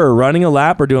prefer, running a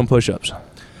lap or doing push-ups?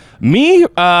 me,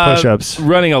 Push-ups.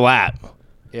 running a lap.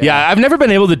 Yeah, I've never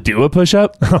been able to do a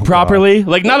push-up properly.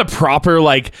 Like, not a proper,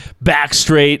 back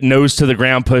straight, nose to the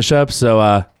ground push-up.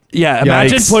 So, Yeah,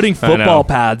 imagine Yikes. putting I know. football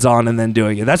pads on and then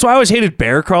doing it. That's why I always hated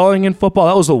bear crawling in football.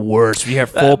 That was the worst. You have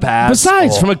full pads.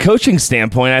 Besides, from a coaching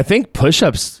standpoint, I think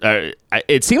push-ups,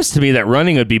 it seems to me that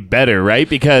running would be better, right?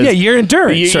 Because your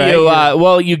endurance,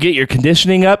 right? you get your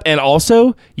conditioning up, and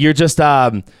also you're just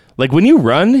when you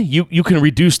run, you can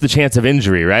reduce the chance of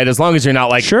injury, right? As long as you're not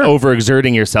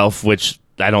overexerting yourself, which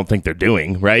I don't think they're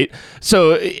doing, right?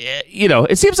 So,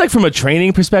 it seems like from a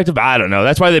training perspective, I don't know.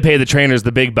 That's why they pay the trainers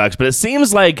the big bucks. But it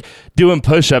seems like doing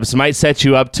push-ups might set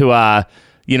you up to,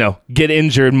 get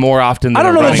injured more often than I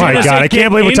don't know. running. Oh my God, I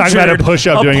can't believe we're talking about a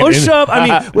push-up doing it. A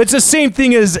push-up, it's the same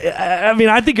thing as,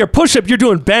 I think your push-up, you're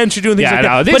doing bench, you're doing things like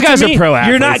that. These But to guys me, are pro athletes.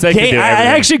 You're not They can do I everything.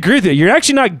 actually agree with you. You're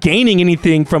actually not gaining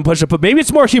anything from push-up, but maybe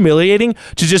it's more humiliating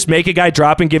to just make a guy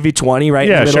drop and give you 20 right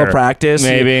in the middle of practice.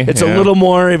 Maybe, It's yeah. a little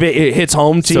more if it hits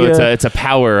home to you. So it's a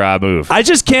power move. I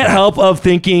just can't help of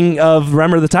thinking of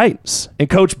Remember the Titans and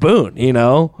Coach Boone,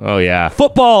 Oh, yeah.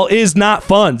 Football is not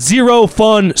fun. Zero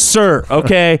fun, sir.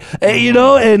 Okay,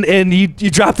 and you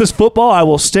drop this football, I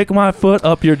will stick my foot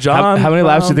up your John. How many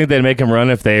laps do you think they'd make him run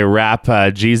if they wrap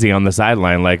Jeezy on the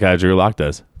sideline like Drew Lock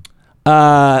does?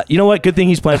 You know what? Good thing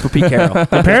he's playing for Pete Carroll.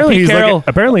 Apparently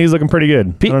Pete he's looking pretty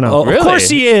good. I don't know. Of Really? course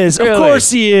he is. Of Really?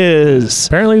 course he is.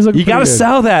 Apparently he's looking You got to pretty good.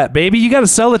 sell that, baby. You got to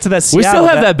sell it to that We Seattle. still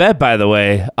have that bet, by the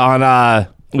way, on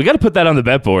we got to put that on the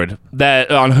bet board,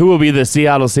 that on who will be the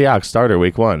Seattle Seahawks starter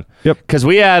week 1. Yep. Because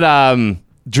we had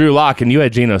Drew Lock and you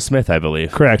had Geno Smith, I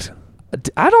believe. Correct.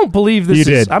 I don't believe this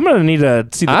You is. did. I'm going to need to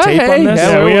see the tape hey, on this.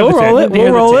 yeah, we have we'll the tape. roll it. Hear We'll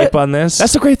the roll tape it. on this.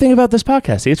 That's the great thing about this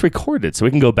podcast. See, it's recorded, so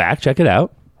we can go back, check it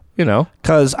out.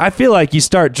 Because I feel like you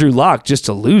start Drew Lock just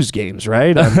to lose games,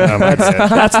 right?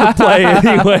 That's the play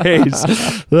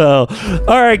anyways. So,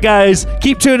 all right, guys,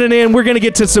 keep tuning in. We're going to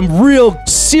get to some real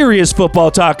serious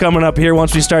football talk coming up here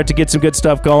once we start to get some good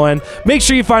stuff going. Make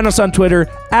sure you find us on Twitter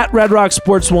at Red Rock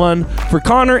Sports 1. For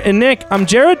Connor and Nick, I'm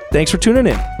Jared. Thanks for tuning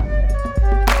in.